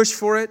real push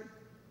for it.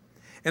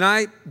 And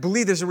I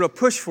believe there's a real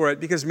push for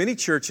it because many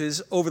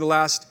churches over the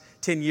last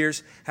 10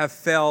 years have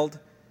failed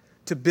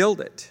to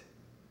build it.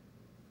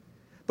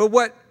 But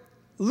what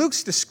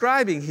Luke's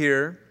describing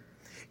here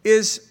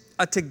is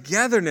a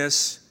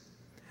togetherness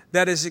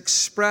that is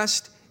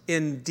expressed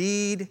in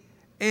deed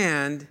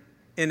and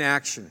in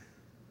action.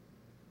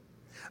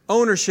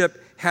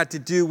 Ownership had to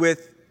do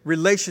with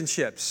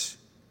relationships,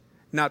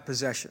 not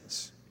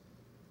possessions.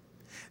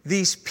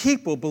 These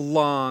people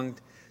belonged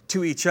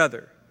to each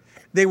other.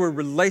 They were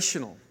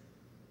relational.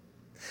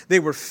 They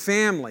were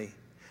family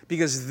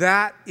because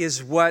that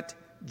is what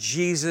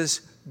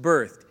Jesus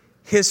birthed.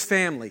 His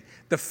family,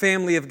 the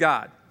family of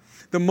God.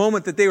 The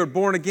moment that they were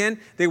born again,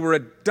 they were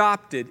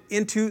adopted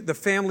into the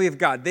family of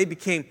God. They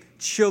became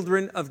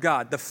children of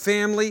God, the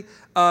family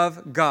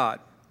of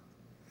God.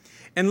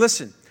 And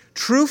listen,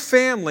 true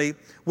family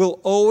will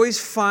always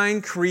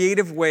find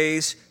creative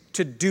ways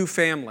to do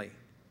family.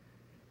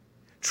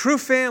 True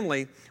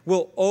family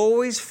will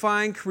always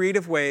find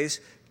creative ways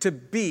to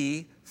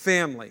be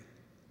family.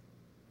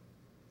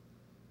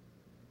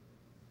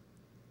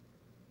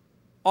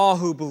 All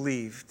who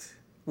believed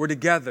were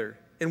together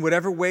in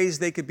whatever ways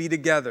they could be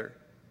together,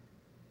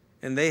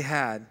 and they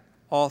had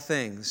all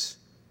things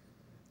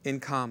in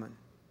common.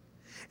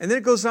 And then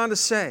it goes on to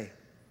say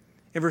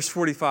in verse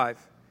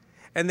 45,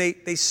 and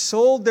they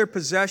sold their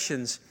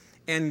possessions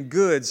and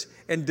goods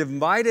and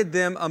divided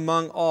them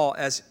among all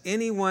as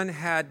anyone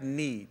had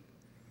need.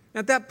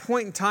 At that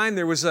point in time,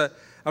 there was a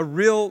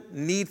real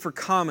need for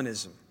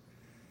communism.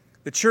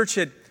 The church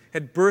had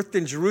birthed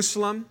in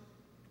Jerusalem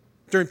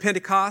during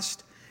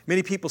Pentecost.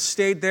 Many people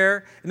stayed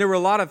there, and there were a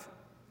lot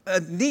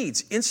of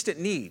needs, instant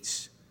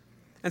needs.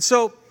 And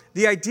so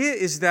the idea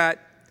is that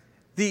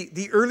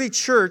the early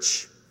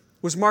church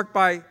was marked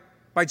by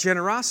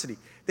generosity.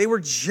 They were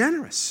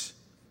generous.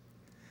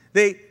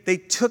 They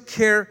took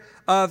care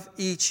of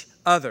each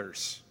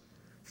others.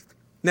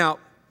 Now,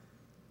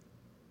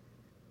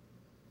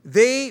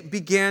 they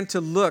began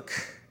to look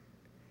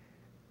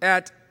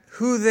at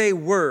who they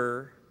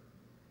were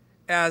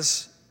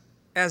as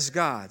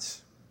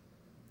gods.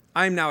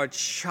 I'm now a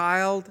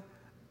child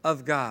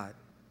of God.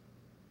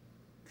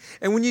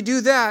 And when you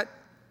do that,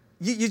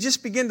 you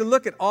just begin to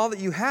look at all that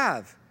you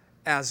have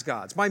as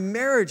gods. My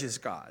marriage is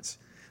God's.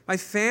 My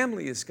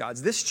family is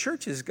God's. This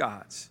church is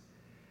God's.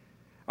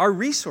 Our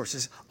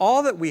resources,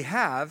 all that we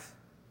have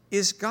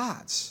is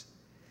God's.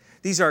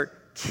 These are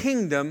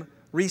kingdom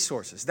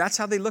resources. That's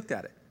how they looked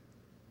at it.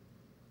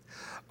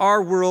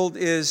 Our world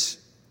is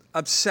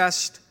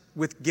obsessed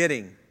with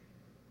getting.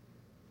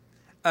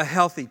 A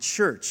healthy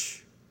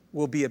church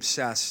will be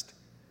obsessed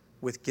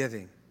with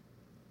giving.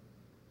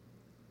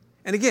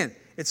 And again,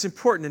 it's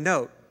important to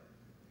note,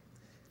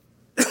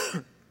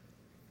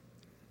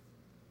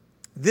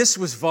 this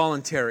was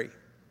voluntary.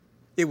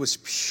 It was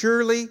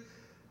purely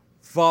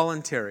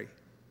voluntary.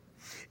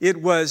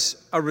 It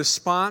was a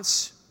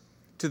response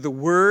to the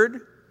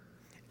Word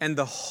and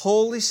the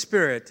Holy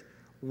Spirit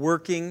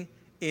working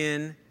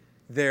in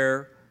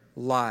their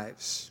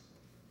lives.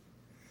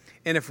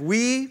 And if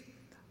we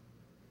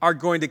are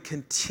going to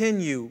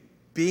continue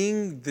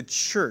being the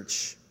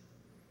church,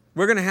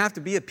 we're going to have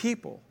to be a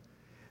people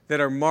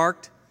that are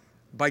marked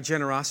by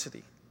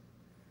generosity.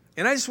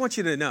 And I just want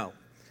you to know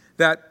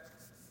that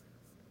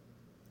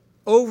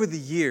over the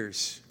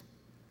years,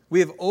 we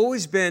have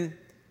always been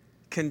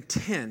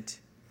content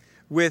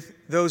with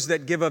those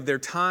that give of their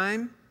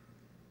time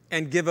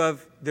and give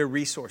of their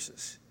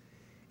resources.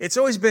 It's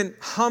always been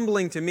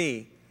humbling to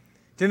me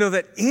to know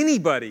that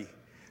anybody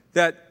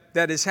that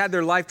has had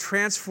their life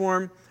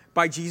transformed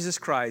by Jesus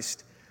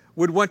Christ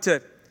would want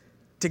to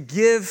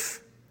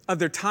give of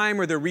their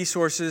time or their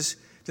resources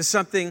to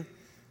something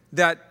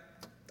that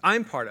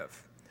I'm part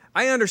of.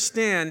 I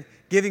understand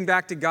giving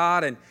back to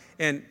God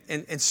and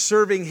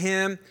serving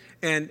Him,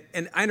 and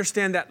I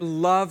understand that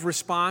love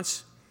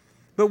response.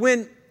 But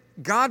when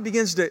God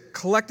begins to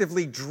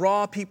collectively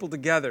draw people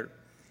together, and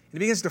He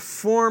begins to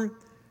form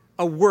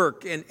a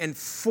work and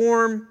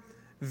form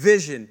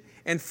vision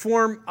and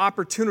form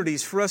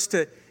opportunities for us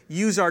to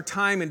use our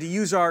time and to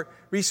use our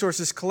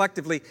resources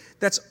collectively,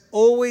 that's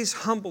always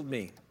humbled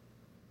me.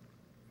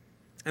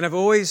 And I've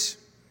always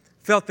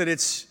felt that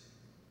it's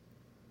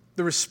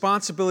the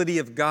responsibility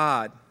of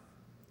God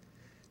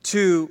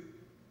to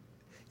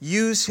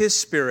use His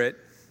Spirit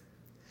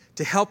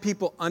to help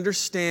people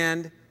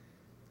understand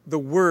the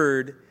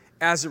Word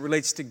as it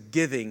relates to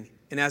giving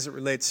and as it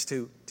relates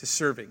to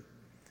serving.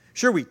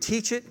 Sure, we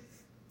teach it,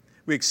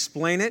 we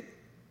explain it,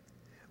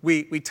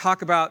 we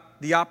talk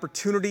about the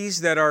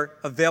opportunities that are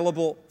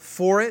available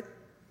for it.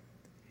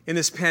 In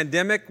this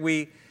pandemic,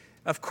 we,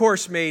 of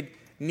course, made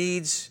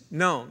needs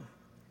known.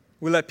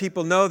 We let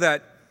people know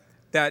that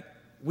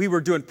we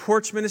were doing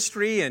porch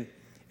ministry and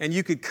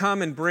you could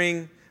come and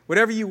bring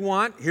whatever you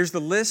want. Here's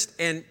the list,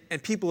 and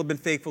people have been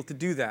faithful to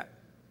do that.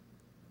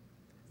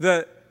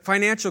 The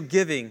financial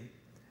giving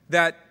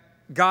that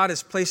God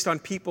has placed on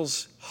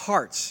people's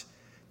hearts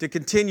to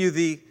continue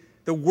the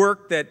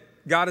work that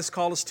God has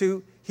called us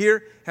to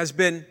here has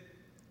been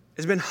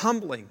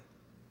humbling.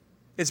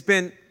 It's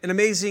been an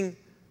amazing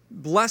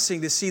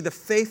blessing to see the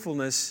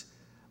faithfulness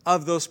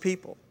of those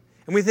people.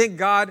 And we thank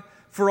God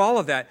for all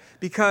of that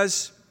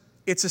because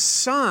it's a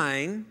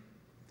sign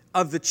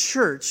of the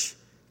church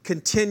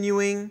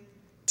continuing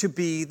to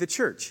be the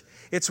church.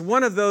 It's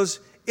one of those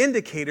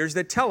indicators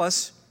that tell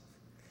us,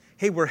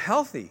 hey, we're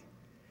healthy.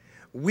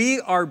 We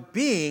are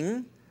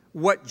being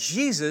what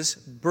Jesus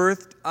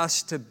birthed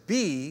us to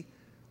be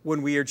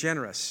when we are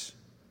generous.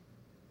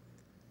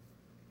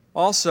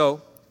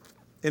 Also,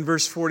 in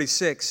verse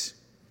 46,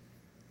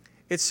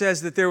 it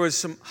says that there was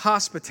some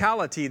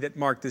hospitality that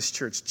marked this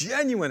church,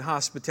 genuine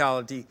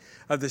hospitality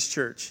of this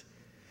church.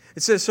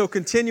 It says, so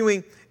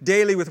continuing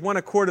daily with one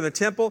accord in the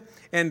temple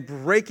and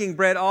breaking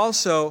bread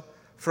also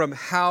from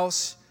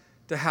house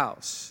to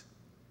house.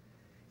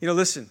 You know,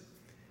 listen,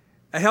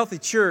 a healthy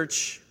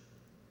church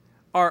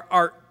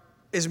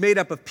is made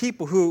up of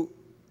people who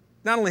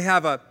not only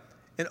have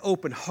an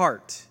open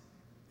heart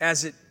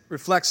as it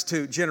reflects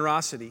to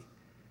generosity,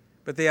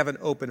 but they have an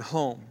open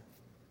home.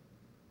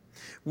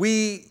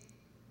 We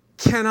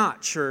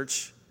cannot,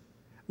 church,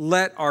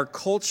 let our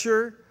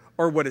culture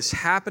or what is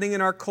happening in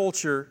our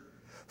culture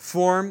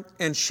form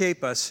and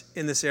shape us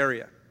in this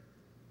area.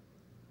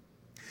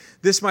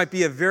 This might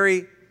be a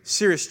very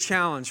serious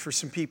challenge for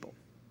some people.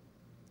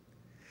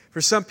 For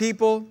some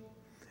people,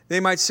 they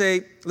might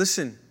say,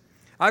 listen,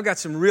 I've got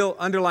some real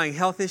underlying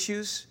health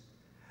issues.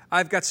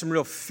 I've got some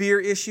real fear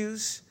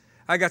issues.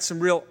 I've got some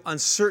real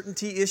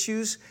uncertainty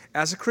issues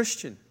as a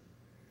Christian.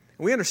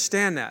 And we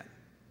understand that.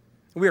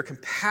 And we are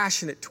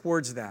compassionate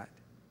towards that.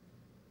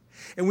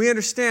 And we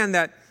understand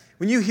that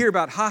when you hear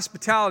about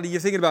hospitality,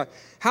 you're thinking about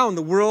how in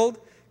the world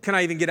can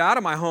I even get out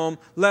of my home,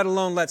 let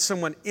alone let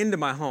someone into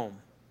my home?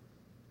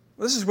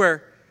 Well, this is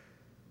where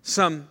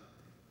some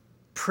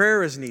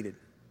prayer is needed.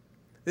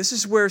 This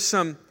is where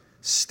some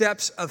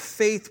steps of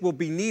faith will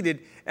be needed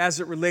as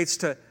it relates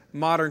to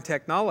modern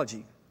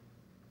technology.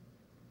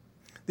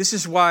 This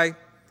is why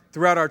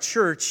throughout our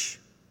church,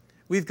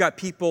 we've got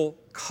people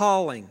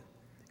calling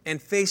and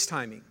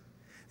FaceTiming.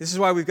 This is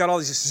why we've got all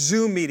these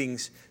Zoom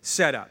meetings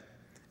set up.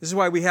 This is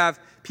why we have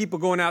people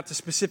going out to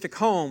specific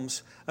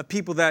homes of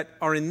people that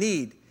are in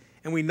need.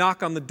 And we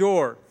knock on the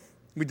door.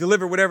 We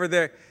deliver whatever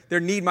their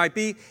need might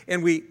be.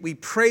 And we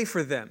pray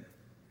for them.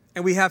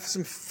 And we have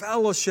some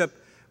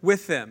fellowship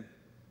with them.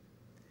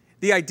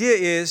 The idea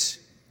is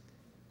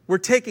we're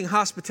taking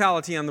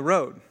hospitality on the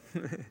road.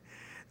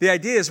 The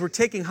idea is we're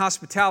taking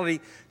hospitality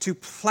to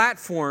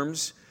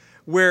platforms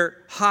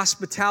where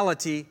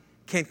hospitality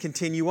can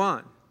continue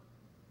on.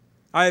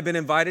 I have been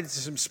invited to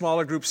some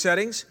smaller group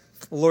settings.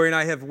 Lori and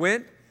I have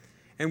went,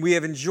 and we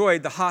have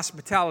enjoyed the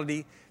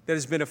hospitality that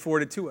has been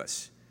afforded to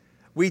us.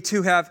 We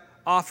too have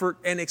offered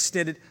and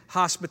extended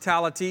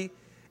hospitality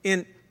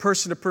in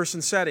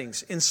person-to-person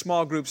settings, in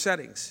small group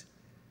settings.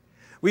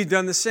 We've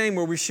done the same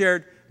where we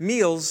shared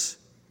meals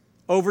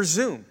over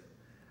Zoom.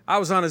 I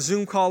was on a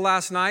Zoom call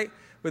last night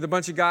with a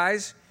bunch of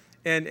guys,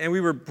 and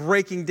we were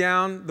breaking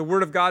down the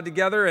Word of God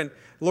together, and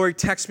Lori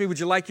texted me, would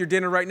you like your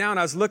dinner right now? And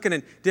I was looking,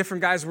 and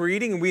different guys were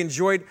eating, and we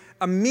enjoyed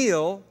a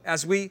meal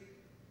as we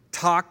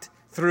talked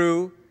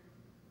through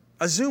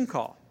a Zoom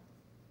call.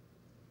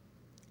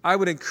 I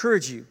would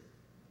encourage you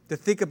to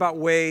think about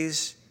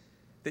ways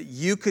that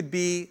you could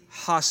be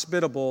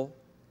hospitable,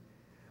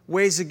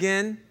 ways,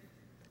 again,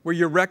 where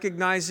you're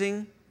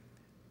recognizing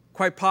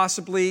quite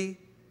possibly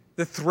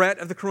the threat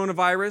of the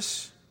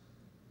coronavirus,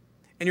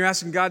 and you're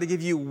asking God to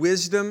give you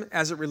wisdom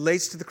as it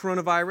relates to the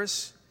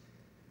coronavirus.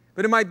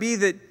 But it might be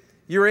that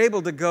you're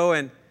able to go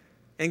and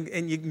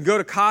you can go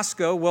to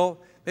Costco, well,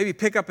 maybe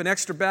pick up an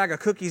extra bag of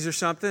cookies or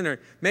something, or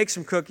make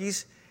some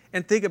cookies,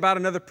 and think about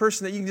another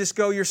person that you can just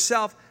go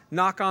yourself,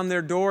 knock on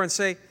their door and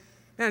say,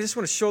 man, I just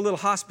want to show a little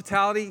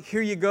hospitality.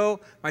 Here you go.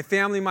 My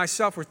family,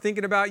 myself, we're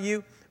thinking about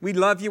you. We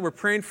love you. We're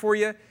praying for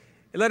you.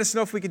 And let us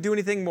know if we can do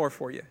anything more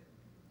for you.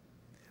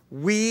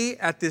 We,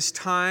 at this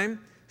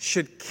time,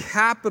 should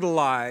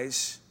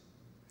capitalize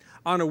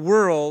on a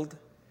world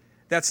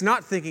that's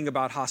not thinking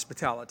about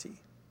hospitality.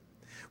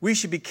 We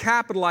should be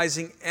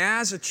capitalizing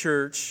as a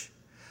church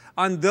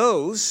on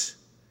those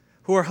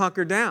who are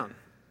hunkered down.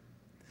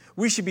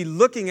 We should be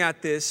looking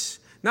at this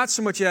not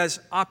so much as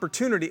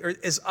opportunity or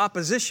as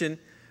opposition,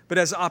 but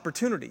as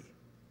opportunity.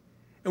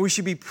 And we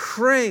should be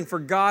praying for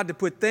God to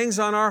put things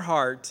on our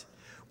heart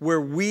where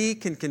we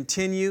can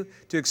continue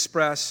to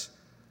express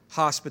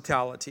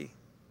hospitality.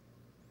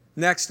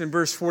 Next, in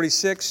verse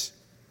 46,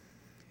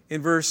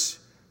 in verse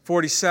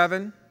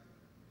 47,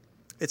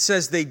 it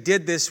says they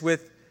did this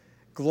with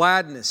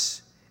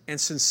gladness and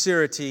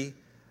sincerity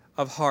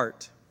of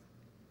heart.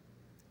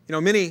 You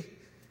know, many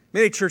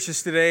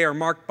churches today are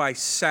marked by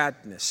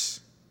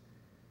sadness,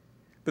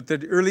 but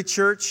the early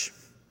church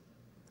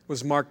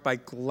was marked by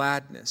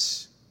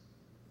gladness.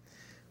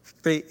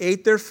 They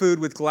ate their food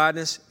with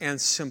gladness and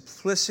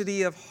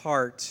simplicity of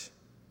heart.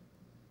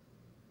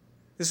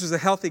 This was a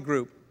healthy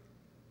group.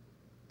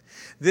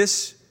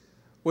 This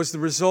was the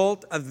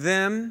result of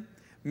them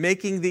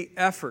making the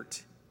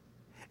effort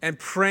and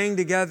praying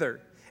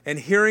together and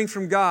hearing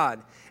from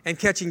God and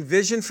catching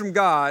vision from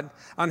God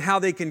on how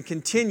they can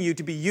continue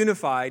to be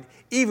unified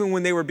even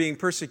when they were being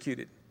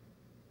persecuted.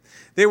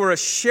 They were a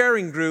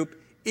sharing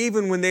group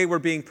even when they were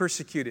being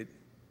persecuted.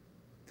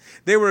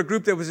 They were a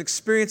group that was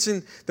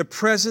experiencing the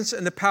presence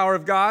and the power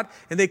of God,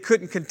 and they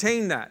couldn't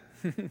contain that.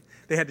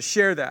 They had to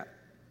share that.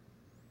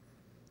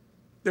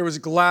 There was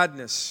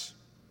gladness,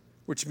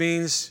 which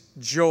means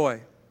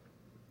joy.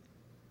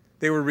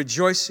 They were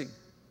rejoicing.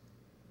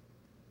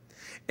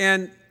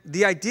 And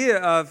the idea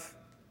of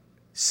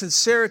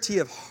sincerity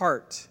of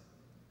heart,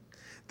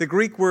 the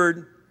Greek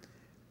word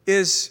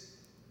is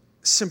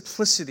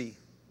simplicity.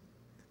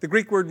 The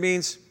Greek word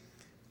means,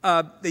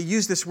 they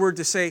use this word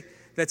to say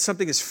that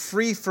something is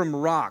free from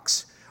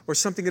rocks or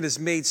something that is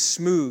made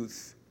smooth.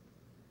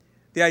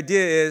 The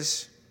idea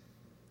is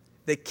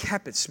they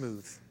kept it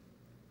smooth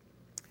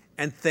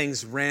and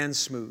things ran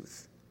smooth.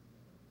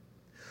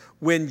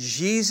 When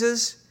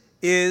Jesus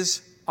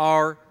is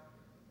our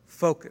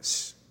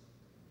focus,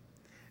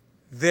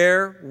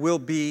 there will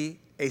be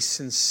a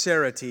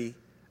sincerity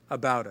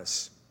about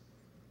us.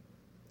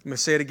 I'm going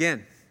to say it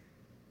again.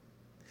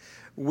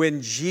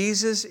 When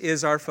Jesus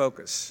is our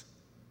focus,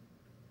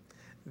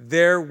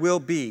 there will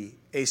be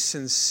a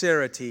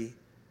sincerity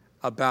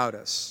about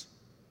us.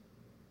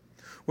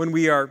 When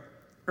we are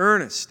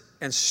earnest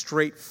and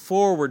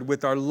straightforward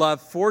with our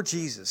love for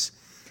Jesus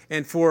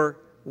and for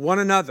one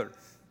another,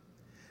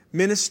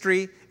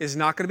 ministry is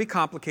not going to be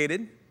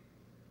complicated.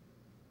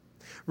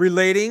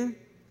 Relating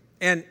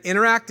and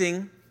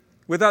interacting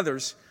with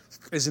others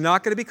is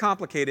not going to be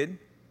complicated.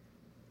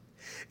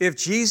 If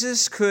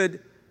Jesus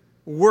could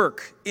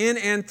work in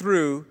and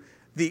through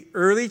the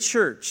early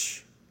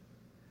church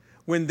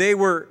when they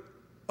were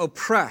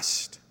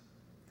oppressed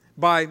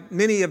by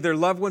many of their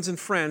loved ones and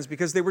friends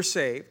because they were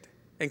saved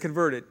and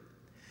converted,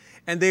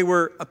 and they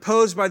were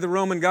opposed by the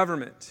Roman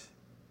government,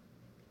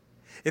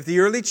 if the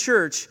early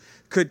church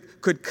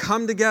could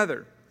come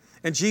together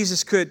and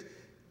Jesus could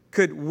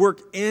work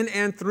in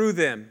and through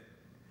them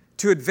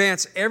to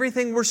advance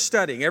everything we're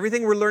studying,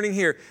 everything we're learning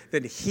here,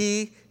 that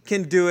He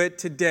can do it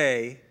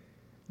today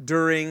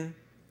during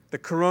the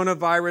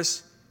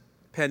coronavirus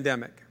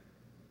pandemic.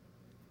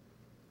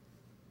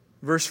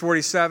 Verse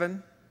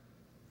 47,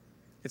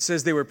 it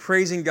says they were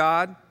praising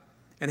God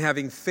and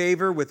having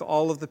favor with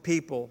all of the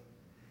people.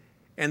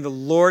 And the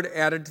Lord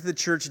added to the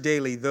church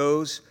daily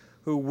those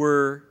who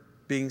were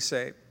being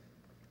saved.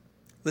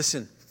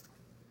 Listen,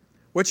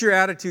 what's your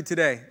attitude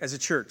today as a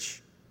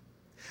church?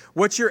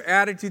 What's your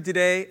attitude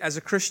today as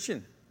a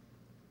Christian?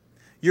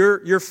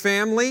 Your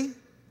family,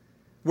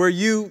 where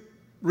you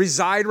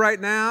reside right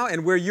now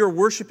and where you're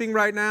worshiping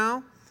right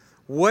now,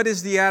 what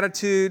is the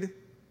attitude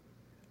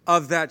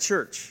of that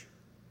church?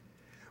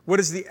 What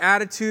is the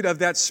attitude of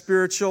that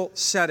spiritual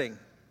setting?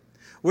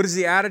 What is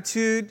the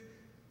attitude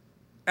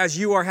as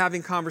you are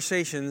having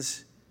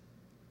conversations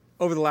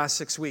over the last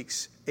 6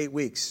 weeks, 8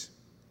 weeks?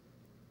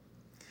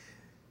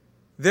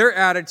 Their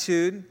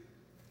attitude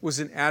was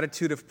an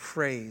attitude of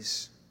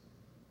praise.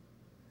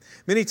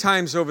 Many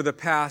times over the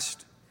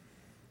past,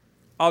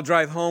 I'll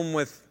drive home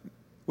with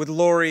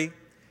Lori.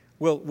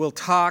 We'll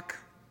talk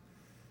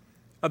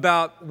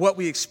about what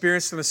we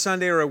experienced on a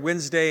Sunday or a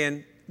Wednesday,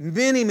 and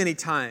many, many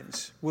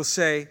times we'll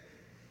say,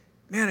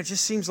 man, it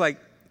just seems like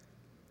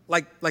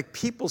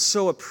people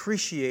so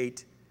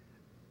appreciate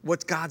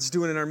what God's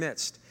doing in our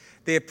midst.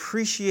 They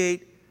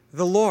appreciate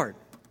the Lord.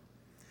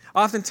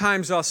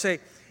 Oftentimes I'll say,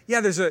 yeah,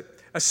 there's a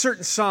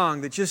certain song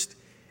that just,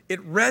 it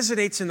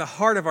resonates in the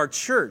heart of our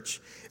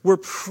church. We're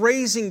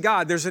praising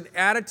God. There's an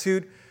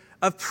attitude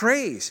of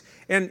praise.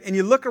 And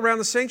you look around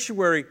the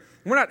sanctuary,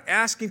 we're not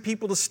asking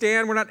people to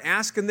stand. We're not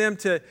asking them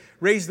to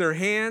raise their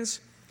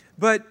hands.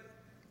 But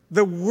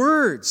the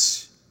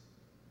words,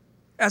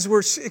 as we're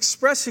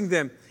expressing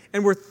them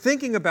and we're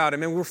thinking about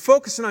Him and we're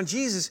focusing on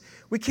Jesus,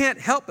 we can't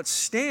help but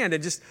stand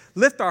and just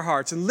lift our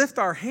hearts and lift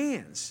our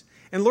hands.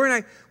 And Lori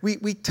and I,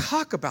 we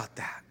talk about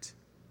that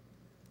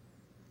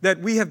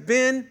we have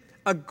been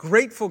a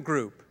grateful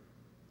group,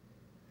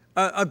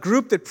 a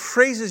group that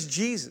praises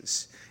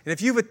Jesus. And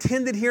if you've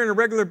attended here on a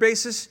regular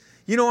basis,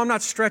 you know I'm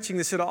not stretching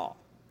this at all.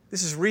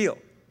 This is real.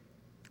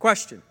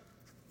 Question: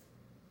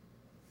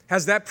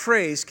 has that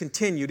praise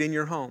continued in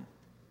your home?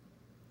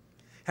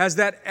 Has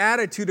that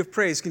attitude of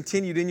praise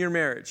continued in your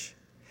marriage?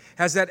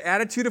 Has that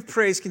attitude of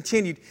praise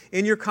continued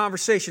in your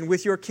conversation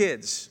with your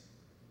kids?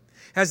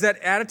 Has that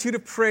attitude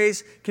of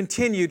praise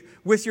continued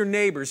with your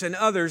neighbors and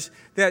others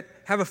that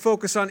have a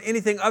focus on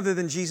anything other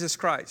than Jesus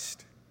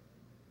Christ?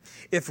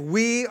 If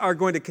we are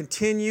going to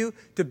continue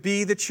to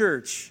be the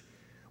church,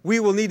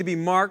 we will need to be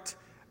marked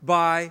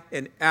by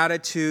an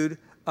attitude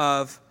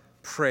of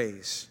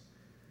praise.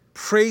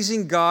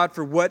 Praising God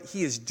for what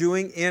He is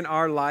doing in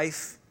our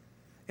life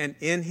and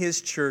in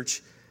His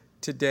church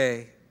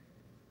today.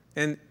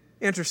 And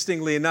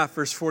interestingly enough,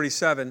 verse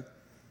 47,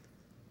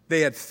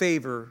 they had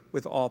favor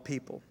with all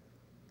people.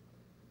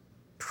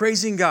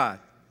 Praising God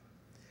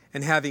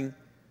and having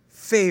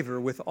favor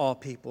with all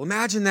people.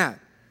 Imagine that.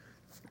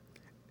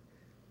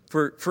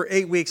 For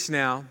 8 weeks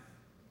now,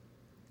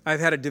 I've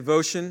had a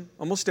devotion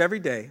almost every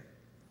day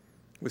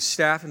with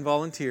staff and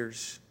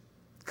volunteers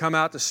come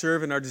out to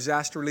serve in our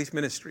disaster relief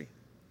ministry.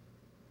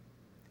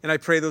 And I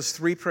pray those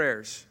three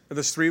prayers, or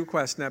those three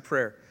requests in that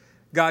prayer.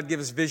 God, give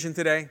us vision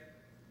today.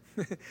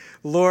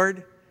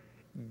 Lord,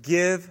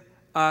 give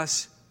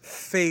us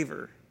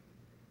favor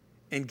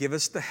and give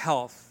us the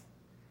health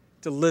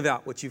to live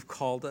out what You've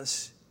called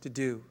us to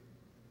do.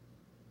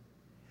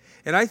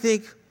 And I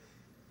think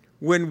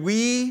when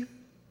we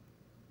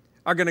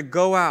are going to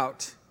go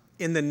out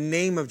in the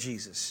name of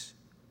Jesus,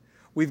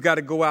 we've got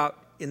to go out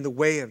in the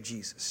way of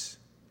Jesus.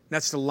 And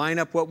that's to line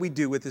up what we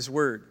do with His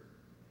Word.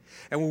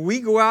 And when we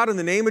go out in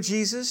the name of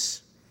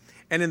Jesus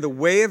and in the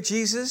way of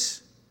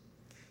Jesus,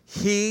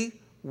 He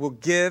will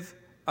give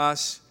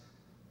us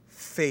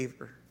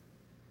favor.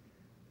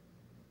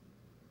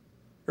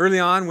 Early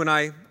on, when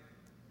I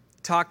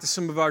talked to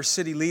some of our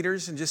city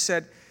leaders and just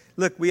said,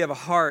 look, we have a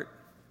heart.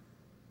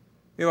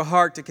 We have a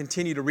heart to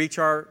continue to reach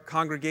our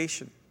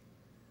congregation.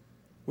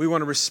 We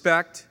want to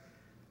respect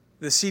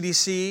the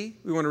CDC.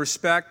 We want to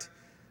respect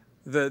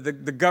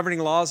the governing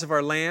laws of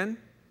our land.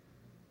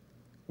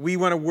 We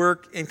want to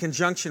work in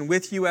conjunction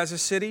with you as a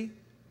city.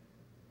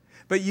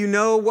 But you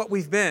know what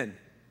we've been.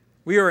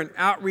 We are an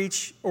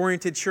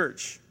outreach-oriented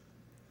church.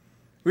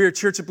 We are a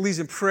church that believes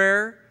in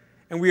prayer,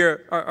 and we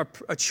are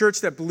a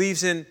church that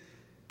believes in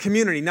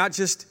community, not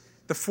just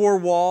the four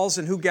walls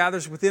and who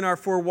gathers within our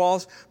four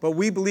walls, but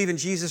we believe in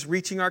Jesus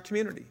reaching our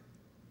community.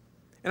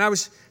 And I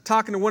was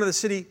talking to one of the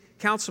city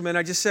councilmen.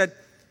 I just said,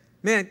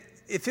 man,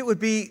 if it would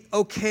be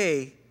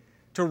okay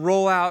to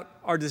roll out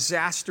our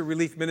disaster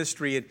relief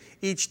ministry and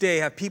each day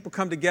have people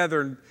come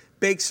together and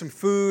bake some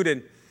food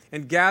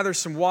and gather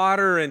some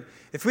water, and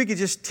if we could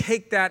just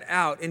take that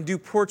out and do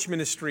porch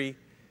ministry,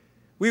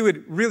 we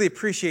would really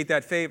appreciate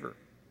that favor.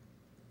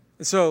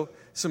 And so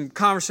some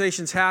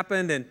conversations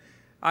happened, and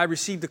I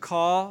received a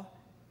call,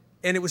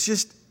 and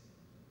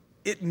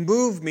it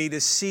moved me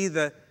to see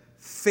the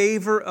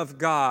favor of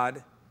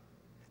God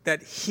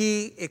that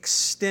He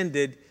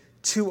extended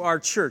to our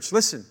church.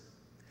 Listen,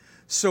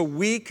 so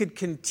we could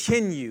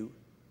continue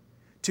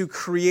to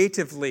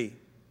creatively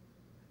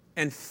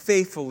and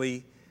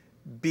faithfully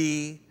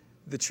be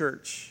the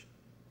church.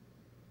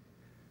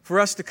 For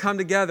us to come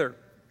together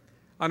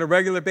on a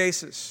regular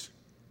basis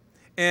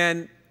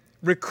and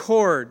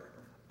record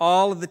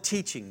all of the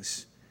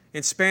teachings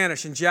in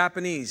Spanish and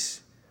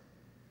Japanese,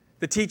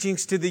 the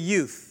teachings to the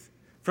youth,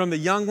 from the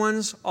young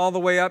ones all the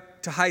way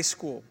up to high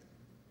school,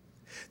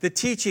 the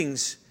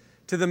teachings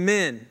to the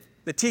men,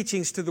 the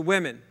teachings to the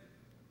women,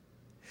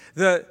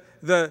 the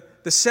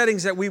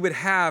settings that we would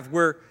have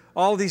where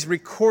all these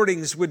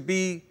recordings would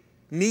be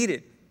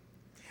needed,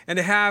 and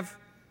to have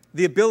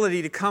the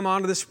ability to come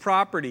onto this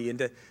property and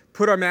to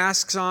put our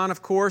masks on,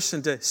 of course,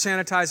 and to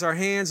sanitize our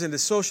hands and to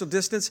social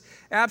distance.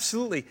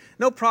 Absolutely,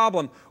 no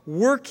problem.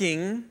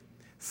 Working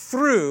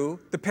through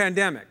the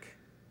pandemic.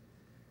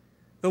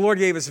 The Lord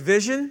gave us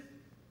vision,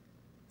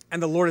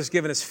 and the Lord has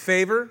given us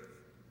favor,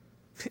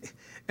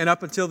 And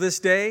up until this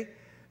day,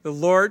 the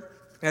Lord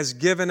has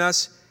given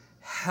us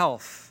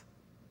health.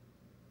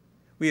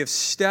 We have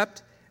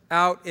stepped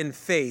out in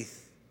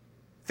faith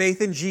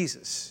in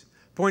Jesus,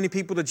 pointing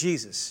people to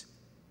Jesus.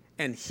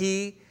 And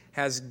He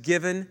has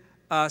given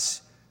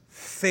us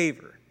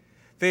favor.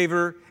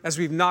 Favor as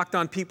we've knocked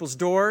on people's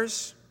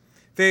doors.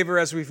 Favor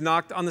as we've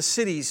knocked on the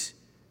city's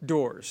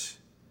doors.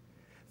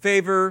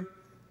 Favor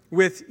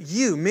with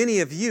you, many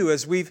of you,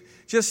 as we've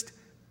just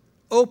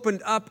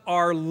opened up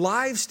our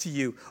lives to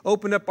you,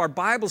 opened up our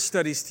Bible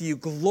studies to you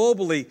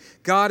globally.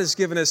 God has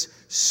given us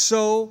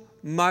so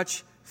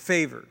much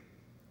favor.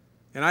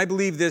 And I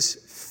believe this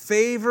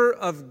favor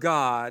of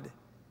God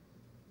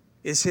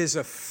is His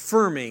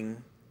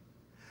affirming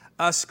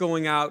us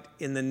going out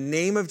in the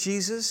name of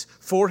Jesus,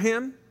 for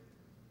Him,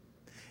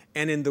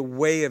 and in the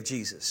way of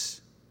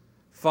Jesus,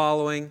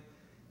 following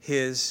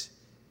His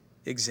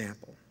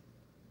example.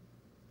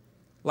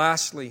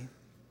 Lastly,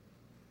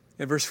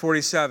 in verse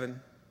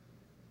 47,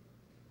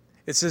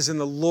 it says, "And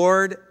the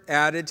Lord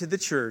added to the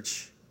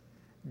church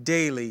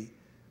daily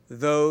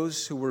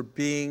those who were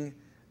being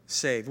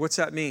saved." What's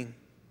that mean?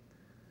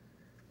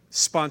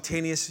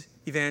 Spontaneous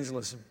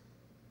evangelism.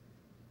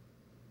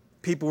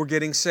 People were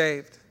getting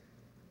saved.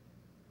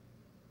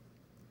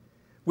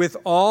 With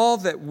all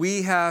that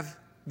we have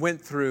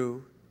went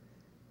through,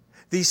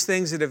 these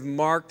things that have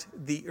marked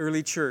the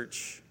early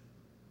church,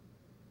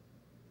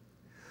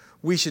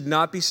 we should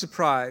not be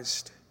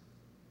surprised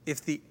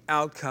if the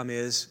outcome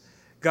is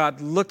God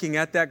looking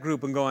at that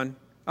group and going,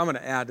 I'm going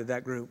to add to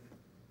that group.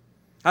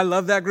 I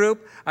love that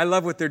group. I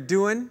love what they're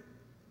doing.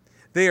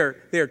 They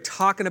are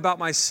talking about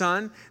my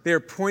Son. They are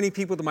pointing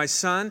people to my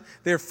Son.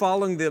 They're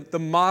following the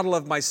model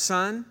of my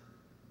Son.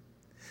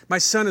 My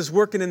Son is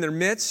working in their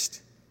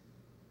midst.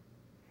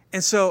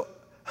 And so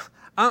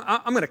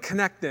I'm going to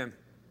connect them.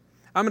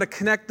 I'm going to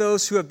connect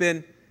those who have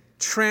been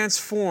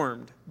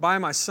transformed by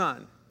my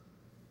Son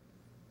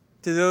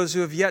to those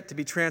who have yet to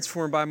be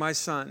transformed by my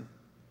Son.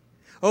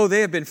 Oh,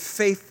 they have been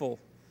faithful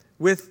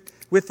with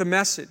the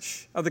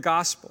message of the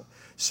gospel.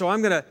 So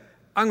I'm going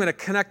to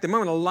connect them.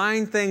 I'm going to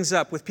line things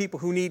up with people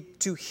who need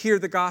to hear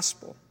the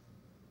gospel.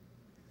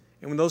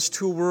 And when those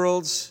two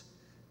worlds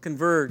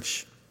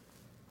converge,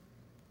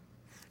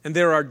 and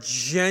there are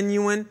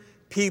genuine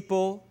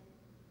people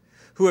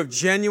who have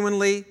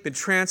genuinely been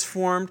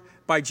transformed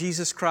by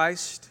Jesus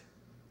Christ,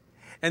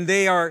 and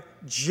they are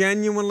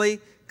genuinely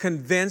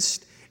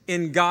convinced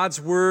in God's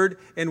Word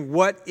and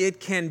what it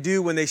can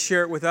do when they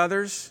share it with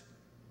others,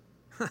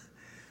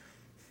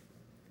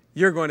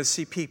 you're going to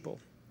see people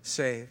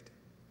saved.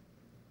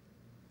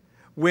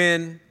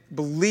 When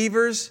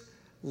believers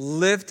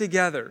live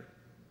together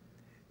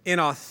in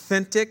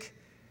authentic,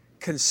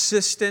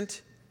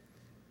 consistent,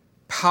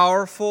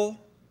 powerful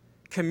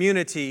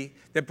community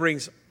that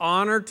brings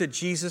honor to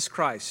Jesus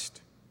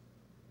Christ,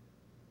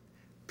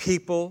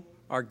 people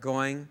are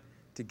going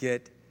to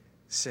get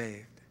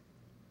saved.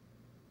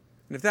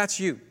 And if that's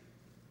you,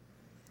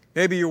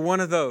 maybe you're one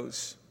of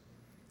those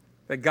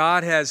that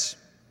God has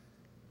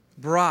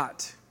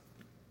brought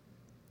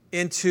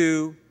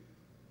into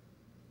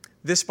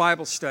this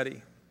Bible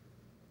study.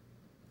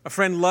 A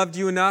friend loved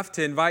you enough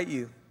to invite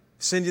you,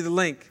 send you the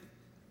link.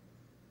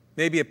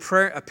 Maybe a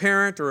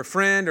parent or a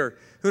friend or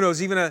who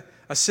knows, even a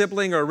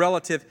sibling or a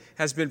relative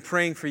has been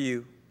praying for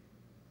you.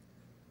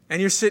 And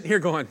you're sitting here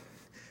going,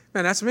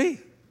 man, that's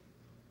me.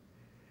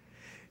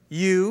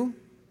 You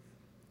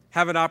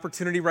have an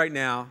opportunity right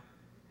now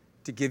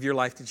to give your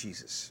life to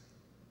Jesus.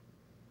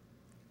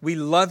 We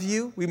love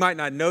you. We might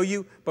not know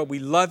you, but we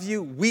love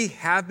you. We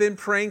have been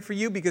praying for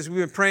you because we've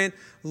been praying,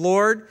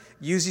 Lord,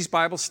 use these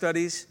Bible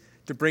studies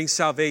to bring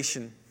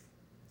salvation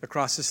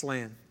across this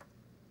land.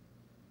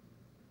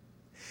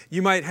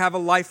 You might have a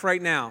life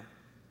right now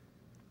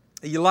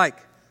that you like.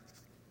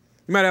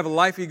 You might have a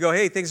life where you go,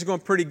 hey, things are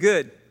going pretty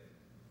good.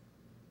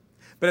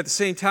 But at the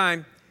same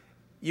time,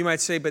 you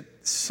might say, but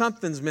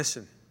something's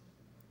missing.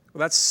 Well,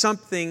 that's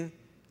something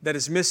that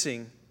is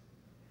missing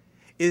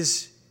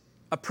is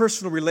a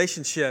personal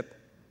relationship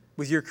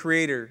with your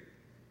Creator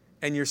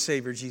and your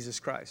Savior, Jesus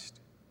Christ.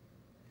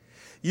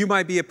 You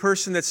might be a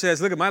person that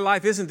says, look, my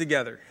life isn't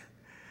together.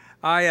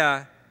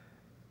 I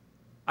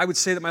would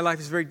say that my life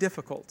is very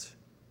difficult.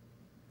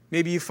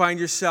 Maybe you find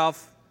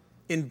yourself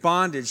in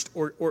bondage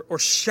or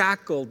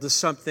shackled to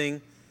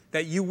something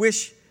that you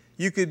wish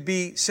you could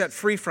be set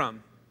free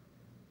from.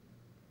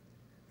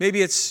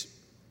 Maybe it's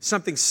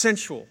something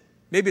sensual.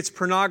 Maybe it's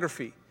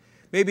pornography.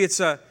 Maybe it's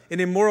an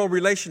immoral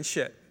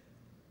relationship.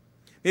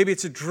 Maybe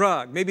it's a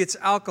drug. Maybe it's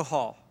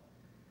alcohol.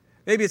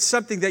 Maybe it's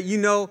something that you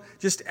know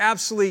just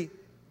absolutely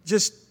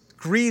just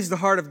grieves the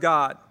heart of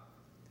God.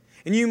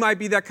 And you might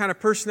be that kind of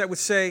person that would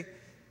say,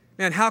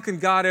 man, how can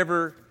God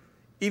ever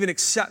even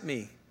accept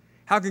me?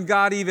 How can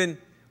God even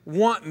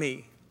want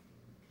me?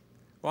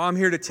 Well, I'm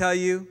here to tell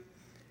you,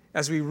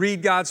 as we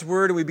read God's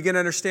Word and we begin to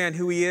understand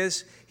who He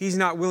is, He's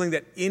not willing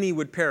that any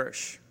would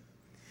perish.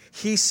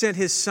 He sent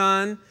His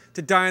Son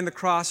to die on the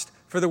cross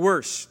for the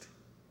worst.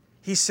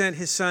 He sent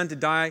His Son to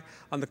die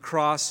on the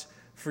cross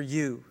for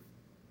you.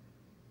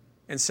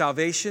 And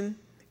salvation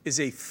is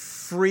a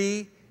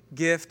free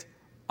gift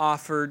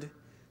offered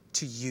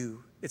to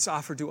you. It's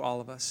offered to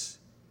all of us.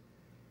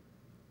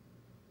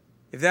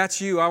 If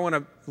that's you, I want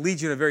to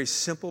lead you in a very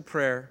simple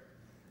prayer.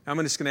 I'm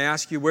just going to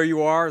ask you where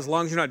you are, as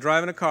long as you're not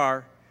driving a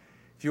car.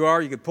 If you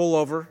are, you could pull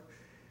over.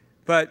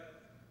 But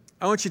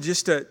I want you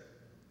just to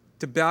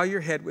bow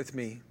your head with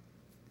me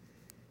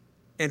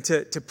and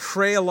to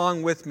pray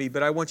along with me,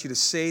 but I want you to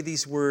say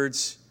these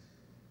words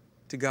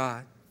to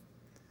God.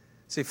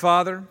 Say,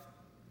 Father,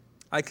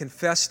 I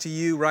confess to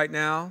you right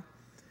now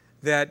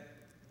that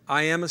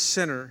I am a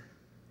sinner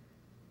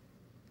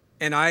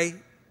and I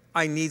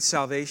need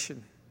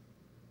salvation.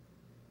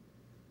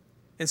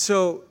 And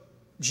so,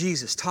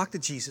 Jesus, talk to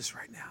Jesus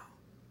right now.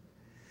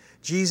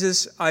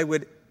 Jesus, I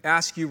would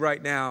ask you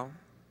right now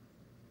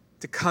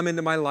to come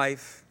into my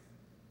life,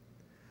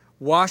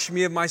 wash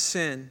me of my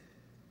sin,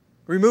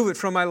 remove it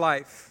from my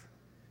life,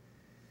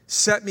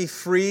 set me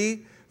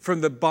free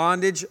from the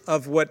bondage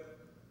of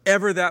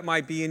whatever that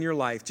might be in your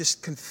life.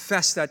 Just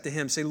confess that to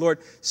Him. Say, Lord,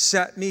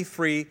 set me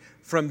free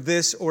from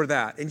this or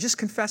that. And just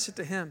confess it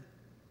to Him.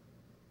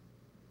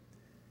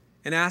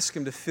 And ask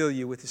Him to fill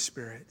you with His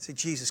Spirit. Say,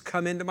 Jesus,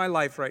 come into my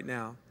life right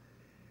now.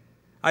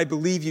 I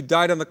believe you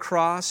died on the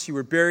cross, you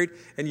were buried,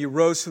 and you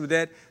rose from the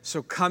dead.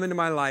 So come into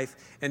my life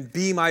and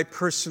be my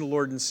personal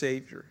Lord and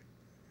Savior.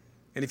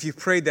 And if you've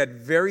prayed that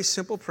very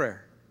simple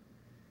prayer,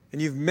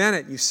 and you've meant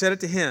it, you've said it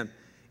to Him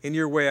in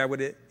your way, I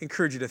would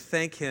encourage you to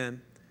thank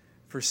Him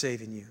for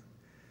saving you.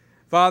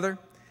 Father,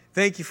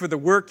 thank you for the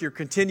work you're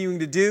continuing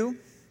to do.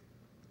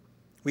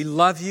 We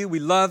love you. We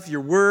love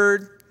your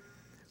word.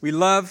 We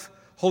love,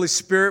 Holy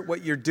Spirit,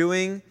 what you're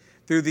doing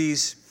through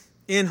these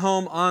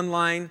in-home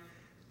online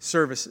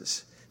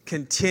services.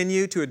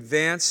 Continue to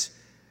advance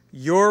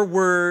your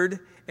word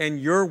and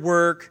your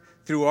work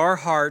through our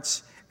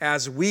hearts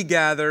as we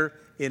gather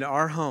in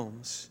our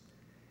homes.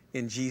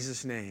 In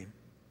Jesus' name,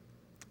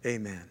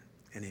 amen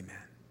and amen.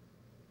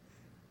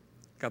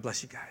 God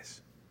bless you guys.